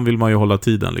ibland vill man ju hålla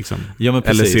tiden liksom. Ja,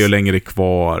 eller se hur länge det är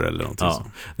kvar eller någonting så.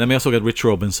 Nej, men jag såg att Rich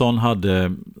Robinson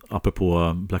hade,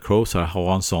 apropå Black Rose här,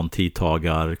 har en sån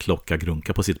tidtagarklocka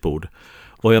grunka på sitt bord.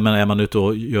 Och jag menar, är man ute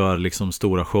och gör liksom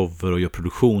stora shower och gör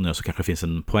produktioner, så kanske det finns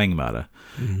en poäng med det.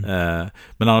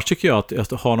 Men annars tycker jag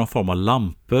att ha någon form av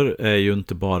lampor är ju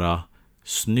inte bara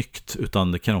snyggt,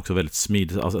 utan det kan också vara väldigt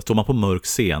smidigt. Alltså, står man på mörk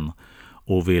scen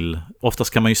och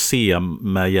oftast kan man ju se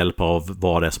med hjälp av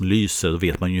vad det är som lyser, då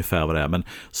vet man ungefär vad det är. Men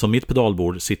som mitt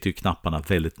pedalbord sitter ju knapparna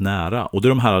väldigt nära. Och det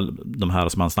är de här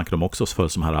som man snackade om också, för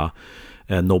som här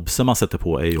nobsen man sätter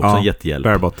på är ju också en jättehjälp.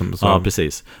 Bare bottom, så. Ja,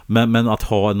 precis. Men att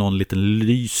ha någon liten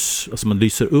lys, alltså man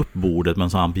lyser upp bordet med en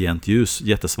sån ambient ljus,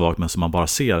 jättesvagt, men som man bara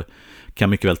ser, kan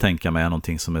mycket väl tänka mig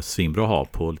någonting som är svinbra att ha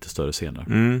på lite större scener.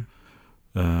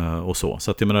 Och så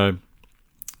att jag menar,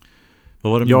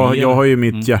 vad var det jag har ju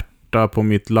mitt hjärta på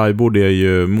mitt liveboard, det är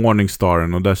ju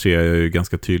Morningstaren, och där ser jag ju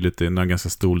ganska tydligt, det är en ganska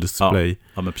stor display.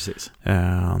 Ja, men precis.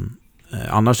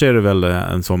 Annars är det väl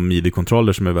en sån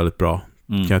MIDI-kontroller som är väldigt bra,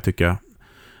 kan jag tycka.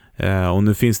 Och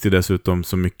nu finns det dessutom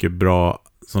så mycket bra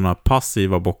sådana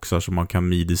passiva boxar som man kan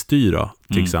MIDI-styra.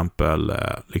 Till exempel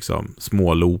liksom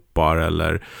små loopar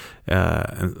eller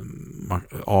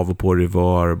av och på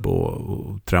reverb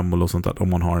och tremolo och sånt där. Om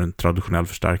man har en traditionell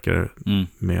förstärkare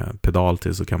med pedal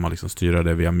till, så kan man liksom styra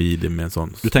det via MIDI med en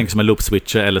sån. Du tänker som en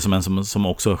loop-switcher eller som en som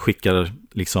också skickar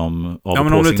liksom av och på signaler. Ja,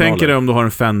 men om du tänker det, om du har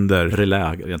en Fender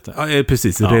relä egentligen. Ja,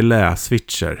 precis,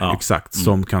 relä-switcher, exakt,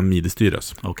 som kan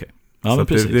MIDI-styras. Okej. Ja, så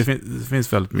det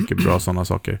finns väldigt mycket bra sådana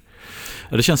saker.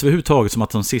 Ja, det känns överhuvudtaget som att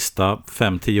de sista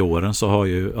 5-10 åren så har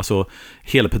ju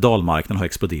hela pedalmarknaden har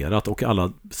exploderat, och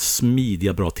alla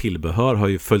smidiga bra tillbehör har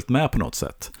ju följt med på något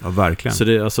sätt. Ja, verkligen. Så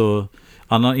det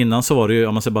Innan så var det ju,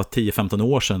 om man säger bara 10-15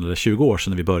 år sedan eller 20 år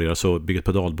sedan när vi började, så bygga ett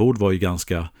pedalbord var ju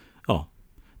ganska,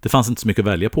 det fanns inte så mycket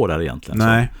att välja på där egentligen.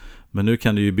 Nej. Så. Men nu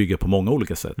kan du ju bygga på många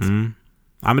olika sätt.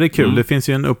 Ja, men det är kul. Det finns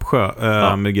ju en uppsjö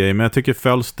med grejer. Men jag tycker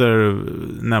Fölster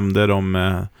nämnde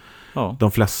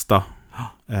de flesta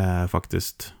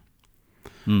faktiskt.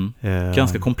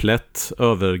 Ganska komplett,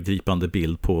 övergripande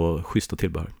bild på schyssta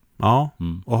tillbehör. Ja,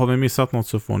 och har vi missat något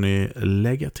så får ni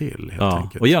lägga till helt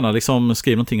enkelt. Och gärna liksom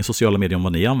skriv någonting i sociala medier om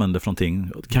vad ni använder för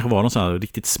någonting. Det kanske var någon sån här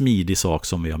riktigt smidig sak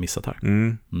som vi har missat här.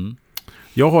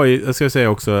 Jag har ju, jag ska säga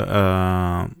också,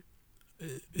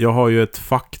 jag har ju ett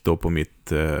fack då på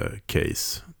mitt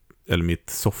case, eller mitt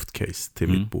softcase till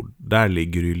mitt bord. Där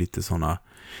ligger ju lite sådana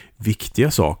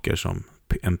viktiga saker som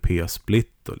en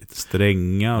P-split och lite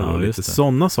strängar och lite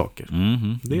sådana saker.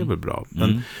 Det är väl bra.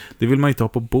 Men det vill man inte ha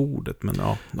på bordet. Men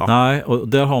Nej, och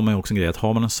där har man ju också en grej att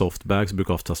har man en softbag så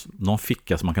brukar oftast någon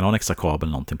ficka så man kan ha en extra kabel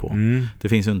eller någonting på. Det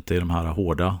finns ju inte i de här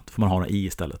hårda. Då får man ha den i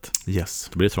istället. Yes.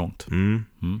 Då blir det trångt.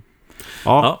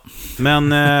 Ja, men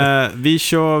vi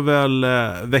kör väl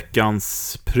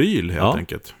veckans pryl helt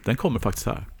enkelt. Den kommer faktiskt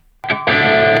här.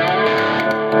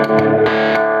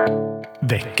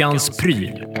 Veckans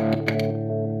pryl.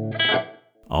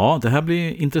 Ja, det här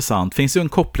blir intressant. Finns ju en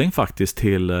koppling faktiskt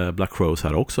till Black Crowes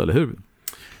här också, eller hur?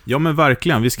 Ja, men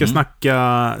verkligen. Vi ska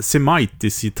snacka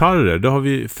Semitis-gitarrer. Det har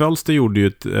vi, Fölster gjorde ju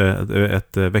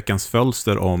ett veckans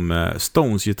Fölster om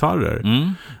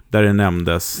Stones-gitarrer. Där det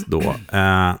nämndes då.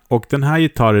 Och den här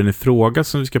gitarren i fråga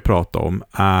som vi ska prata om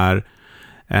är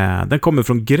den kommer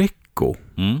från Greco.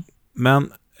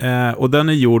 Men, och den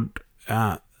är gjord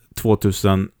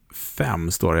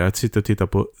 2005 står det. Jag sitter och tittar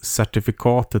på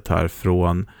certifikatet här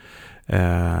från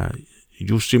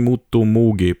Yoshimoto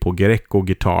Mugi på Greco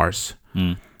Guitars.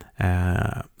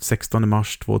 16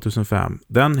 mars 2005.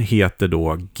 Den heter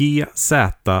då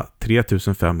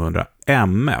GZ3500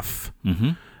 MF.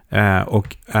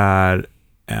 Och är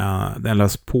en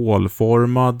Les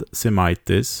Paul-formad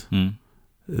Semitis.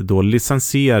 Då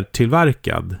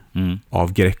licensiertillverkad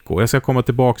av Greco. Jag ska komma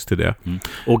tillbaks till det.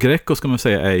 Och Greco ska man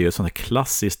säga är ju ett sånt här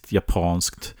klassiskt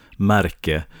japanskt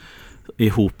märke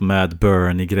ihop med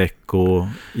Bernie, Greco,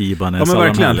 Ibanez, ja,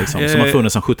 alla de här liksom, som har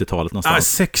funnits sedan 70-talet någonstans.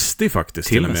 60 faktiskt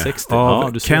till och med. 60.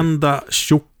 Av Kenda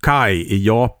Shokai i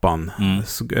Japan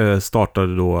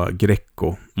startade då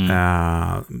Greco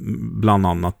bland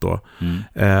annat då.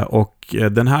 Och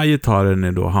den här gitarren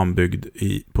är då handbyggd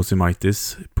på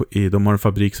Semitis. De har en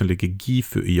fabrik som ligger i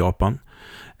Gifu i Japan.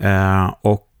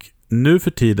 Och nu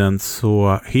för tiden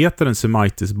så heter den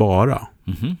Semitis bara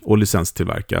och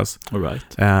licenstillverkas. All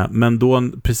right. Men då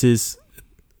precis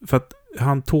för att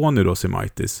Tony då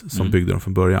Semitis som byggde dem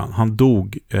från början, han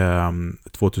dog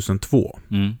 2002.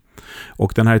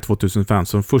 Och den här är 2005,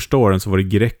 så de första åren så var det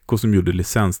Greco som gjorde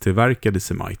licenstillverkade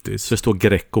Semitis. Så det står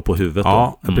Greco på huvudet då?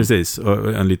 Ja, precis.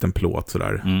 En liten plåt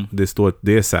sådär.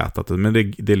 Det är sätat, men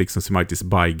det är liksom Semitis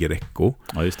by Greco.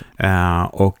 Ja, just det.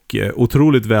 Och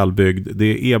otroligt välbyggd. Det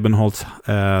är Ebenholts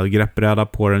greppbräda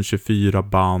på den, 24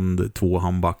 band, 2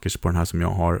 humbuckers på den här som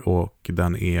jag har. Och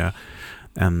den är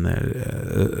en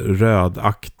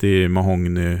rödaktig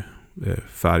mahogny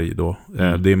färg då.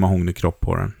 Det är mahognykropp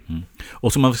på den.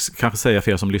 Och som man kanske säga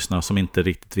för er som lyssnar som inte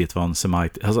riktigt vet vad en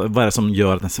Semitis, alltså vad är det som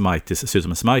gör att en Semitis ser ut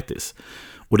som en Semitis?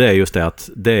 Och det är just det att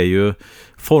det är ju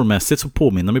formmässigt så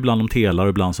påminner de ibland om telar och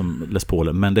ibland som Les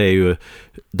Paul, men det är ju,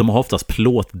 de har oftast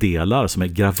plåtdelar som är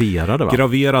graverade, va?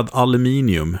 Graverad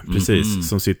aluminium, precis,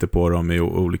 som sitter på dem i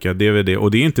olika DVD.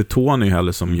 Och det är inte Tony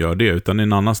heller som gör det, utan det är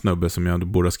en annan snubbe som jag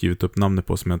borde ha skrivit upp namnet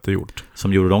på som jag inte gjort.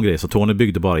 Som gjorde de grejer, så Tony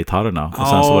byggde bara gitarrerna och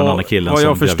sen så var det en annan killen som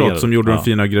jag förstått graverade. som gjorde de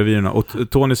fina gravirerna. Och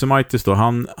Tony Semitis då,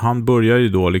 han börjar ju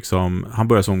då liksom, han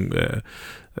börjar som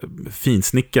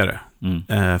finsnickare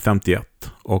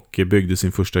 51 och byggde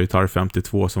sin första gitarr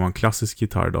 52 som var en klassisk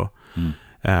gitarr då.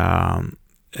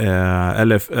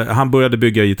 Han började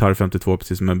bygga gitarr 52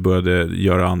 precis, men började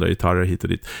göra andra gitarrer hit och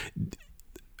dit.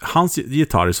 Hans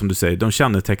gitarrer, som du säger, de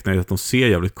kännetecknar ju att de ser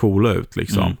jävligt coola ut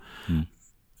liksom.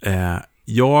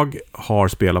 Jag har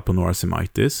spelat på några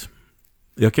Semitis.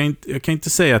 Jag kan inte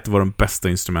säga att det var de bästa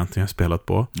instrumenten jag spelat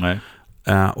på. Nej.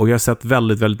 Och jag har sett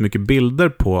väldigt, väldigt mycket bilder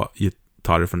på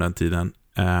gitarrer från den tiden.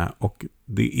 Och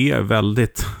det är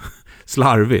väldigt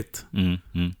slarvigt.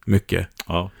 Mycket.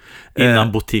 Ja.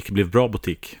 Innan butik blev bra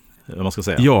butik, vad man ska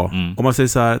säga. Ja, om man säger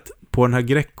så här att på den här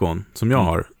Grecon som jag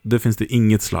har, det finns det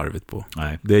inget slarvigt på.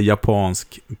 Nej. Det är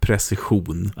japansk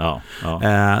precision. Ja.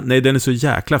 Nej, den är så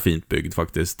jäkla fint byggd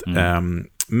faktiskt.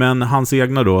 Men hans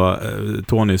egna då,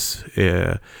 Tonys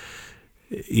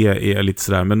är lite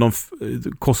sådär, men de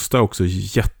kostar också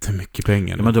jättemycket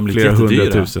pengar. Ja, men de blir flera jättedyra.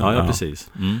 100 000. Ja,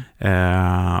 precis.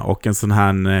 Och en sån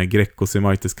här Greco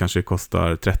Semitis kanske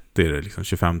kostar 30, liksom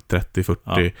 25, 30,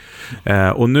 40.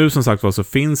 Och nu som sagt var så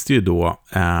finns det ju då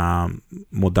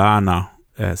moderna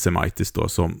Semitis då,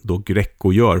 som då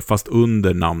Greco gör, fast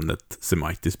under namnet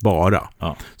Semitis bara.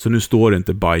 Ja. Så nu står det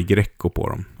inte by Greco på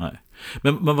dem. Nej.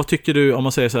 Men vad tycker du, om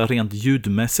man säger så här rent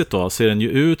ljudmässigt då? Ser den ju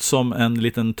ut som en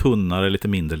liten tunnare, lite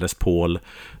mindre Les Paul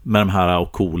med de här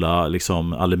coola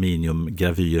liksom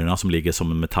aluminiumgravyrerna som ligger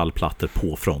som metallplattor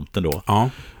på fronten då? Ja.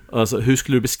 Alltså, hur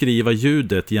skulle du beskriva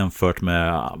ljudet jämfört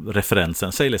med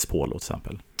referensen, säg Les Paul till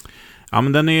exempel? Ja,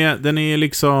 men den är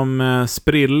liksom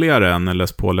sprilligare än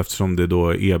Les Paul, eftersom det då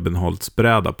är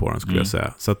ebenholtsbräda på den, skulle jag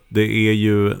säga. Så att det är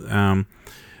ju...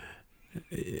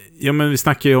 ja, men vi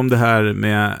snackar ju om det här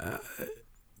med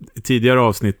tidigare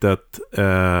avsnittet,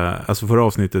 alltså förra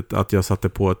avsnittet, att jag satte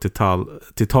på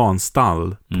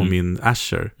titanstall på min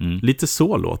Asher. Lite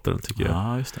så låter den, tycker jag.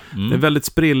 Ja, just det. Det är väldigt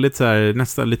sprilligt så här,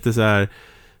 nästan lite så här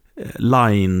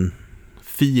line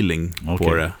feeling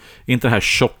på det. Inte det här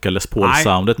tjocka Les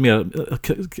Paul-soundet,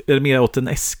 är det mer åt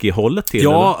en SG-hållet till?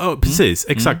 Ja, precis.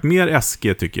 Exakt, mer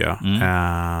SG tycker jag.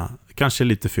 Kanske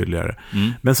lite fylligare.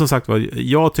 Men som sagt,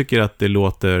 jag tycker att det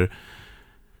låter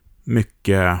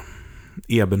mycket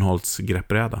Ebenholts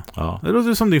greppbräda. Ja. Det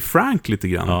låter som det är Frank lite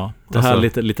grann. Ja. Det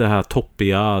här lite här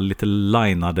toppiga, lite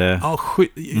linade. Ja,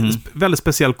 väldigt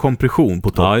speciell kompression på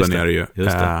toppen är det ju.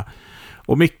 Just det.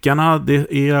 Och mickarna,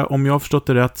 det är, om jag har förstått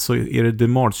det rätt, så är det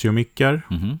DiMarzio-mickar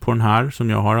på den här, som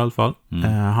jag har i alla fall.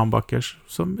 Humbuckers,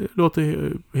 som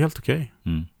låter helt okej.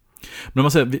 Men om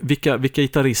man säger, vilka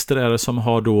gitarrister är det som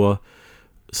har då,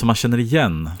 som man känner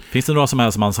igen? Finns det några som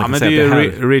är som man kan säga det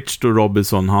att är Rich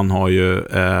Robinson, han har ju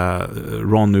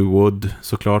Ronnie Wood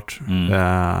såklart,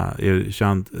 är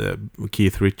känd,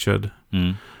 Keith Richard.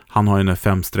 Han har ju den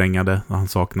 5-strängade, han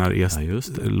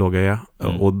saknar låga E.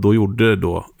 Och då gjorde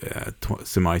då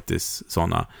Semitis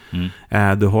sådana.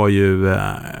 Du har ju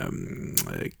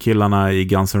killarna i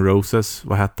Guns N' Roses,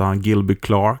 vad heter han? Gilby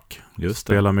Clarke.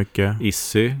 Spelar mycket.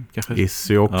 Issy kanske.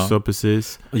 Issy också,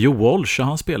 precis. Joe Walsh, har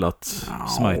han spelat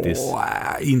Semitis?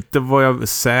 Inte var jag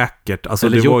säkert. Alltså,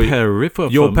 eller det Joe var Perry.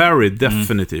 Joe Perry,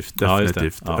 definitivt.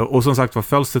 Ja. Och som sagt,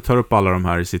 Fölster tar upp alla de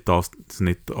här i sitt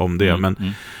avsnitt om det.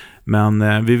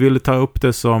 Men vi ville ta upp det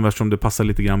eftersom det passar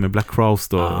lite grann med Black Crowes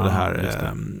då, det här.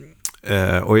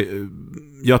 Och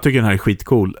jag tycker den här är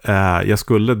skitcool. Jag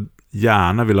skulle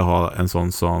gärna vilja ha en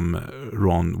sån som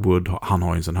Ron Wood. Han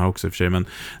har ju en sån här också i och för sig, men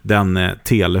den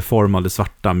teleformade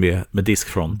svarta med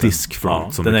diskfront.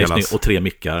 Som den det är kallas. Och 3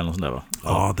 mickar eller något sånt där, va?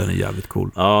 Ja, den är jävligt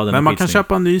cool. Ja, men man kan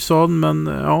köpa en ny sån, men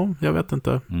jag vet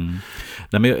inte.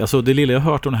 Nej, men alltså, det lilla jag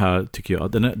har hört om den här, tycker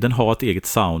jag, den har ett eget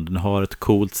sound. Den har ett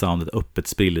coolt sound, ett öppet,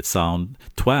 sprilligt sound.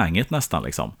 Twangigt nästan,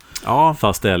 liksom. Ja.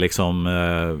 Fast det är liksom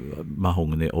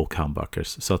mahogny och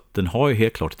humbuckers. Så att den har ju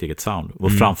helt klart ett eget sound.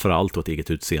 Och framförallt ett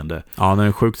eget utseende. Ja, den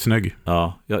är sjukt snygg.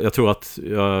 Ja, jag tror att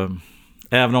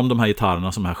även om de här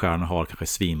gitarrerna som de här stjärnorna har kanske är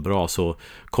svinbra, så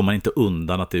kommer man inte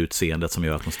undan att det är utseendet som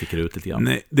gör att de sticker ut lite grann.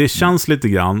 Nej, det känns lite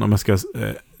grann, om jag ska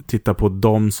titta på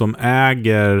de som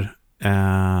äger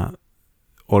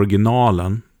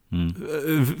originalen.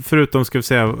 Förutom, ska vi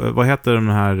säga, vad heter den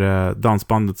här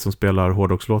dansbandet som spelar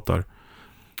hårdrockslåtar?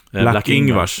 Black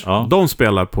Ingvars. Ja. De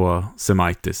spelar på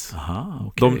Semitis. Aha,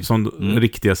 okay. De som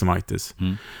riktiga Semitis.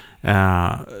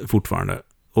 Fortfarande.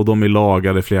 Och de är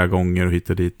lagade flera gånger och hit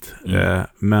och dit.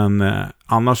 Men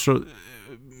annars så,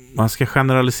 man ska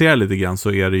generalisera lite grann,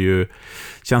 så är det ju,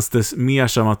 känns det mer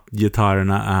som att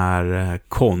gitarrerna är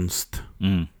konst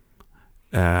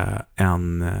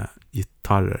än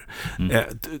gitarrer.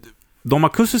 De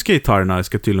akustiska gitarrerna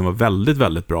ska tydligen vara väldigt,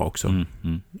 väldigt bra också.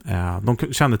 De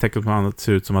kännetecknas på annat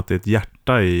ser ut som att det är ett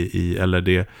hjärta i eller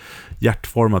det är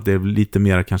hjärtformat. Det är lite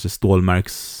mer kanske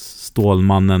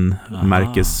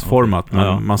Stålmannen-märkesformat.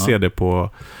 Men man ser det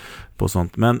på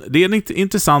sånt. Men det är ett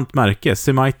intressant märke.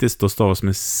 Semitis då stavas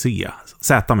med C.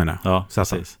 Z menar jag. Ja,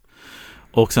 precis.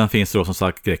 Och sen finns det då som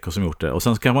sagt Greco som gjort det. Och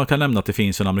sen kan man nämna att det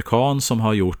finns en amerikan som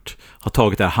har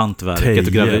tagit det här hantverket.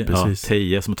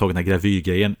 Teje, som har tagit den här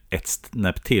gravyrgrejen ett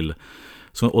snäpp till.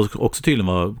 Som också tydligen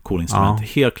var cool instrument. Ja.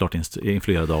 Helt klart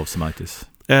influerad av Semitis.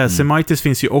 Semitis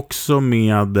finns ju också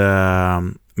med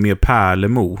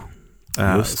pärlemo.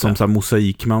 Som så här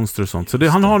mosaikmönster och sånt. Så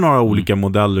han har några olika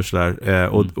modeller så där.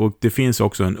 Och det finns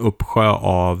också en uppsjö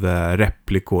av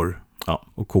replikor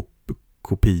och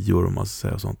kopior, om man ska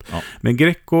säga sånt. Ja. Men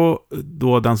Greco,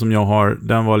 då den som jag har,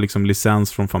 den var liksom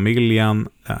licens från familjen,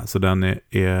 så den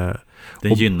är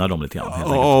Den gynnar dem lite grann.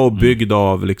 Och byggd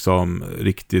av liksom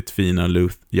riktigt fina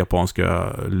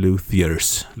japanska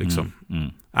luthiers. Liksom.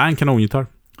 En kanongitarr.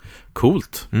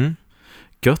 Coolt.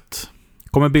 Gött.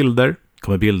 Kommer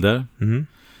bilder.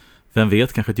 Vem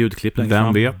vet, kanske ett ljudklipp längre Vem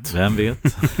fram. vet. Vem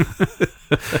vet.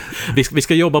 vi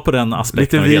ska jobba på den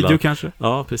aspekten. Lite video kanske.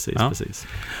 Ja, precis.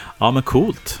 Ja, men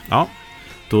coolt. Ja.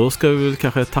 Då ska vi väl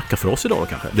kanske tacka för oss idag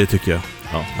kanske. Det tycker jag.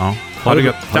 Ja. Ha det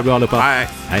gött. Ha det bra allihopa. Hej.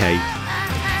 Hej.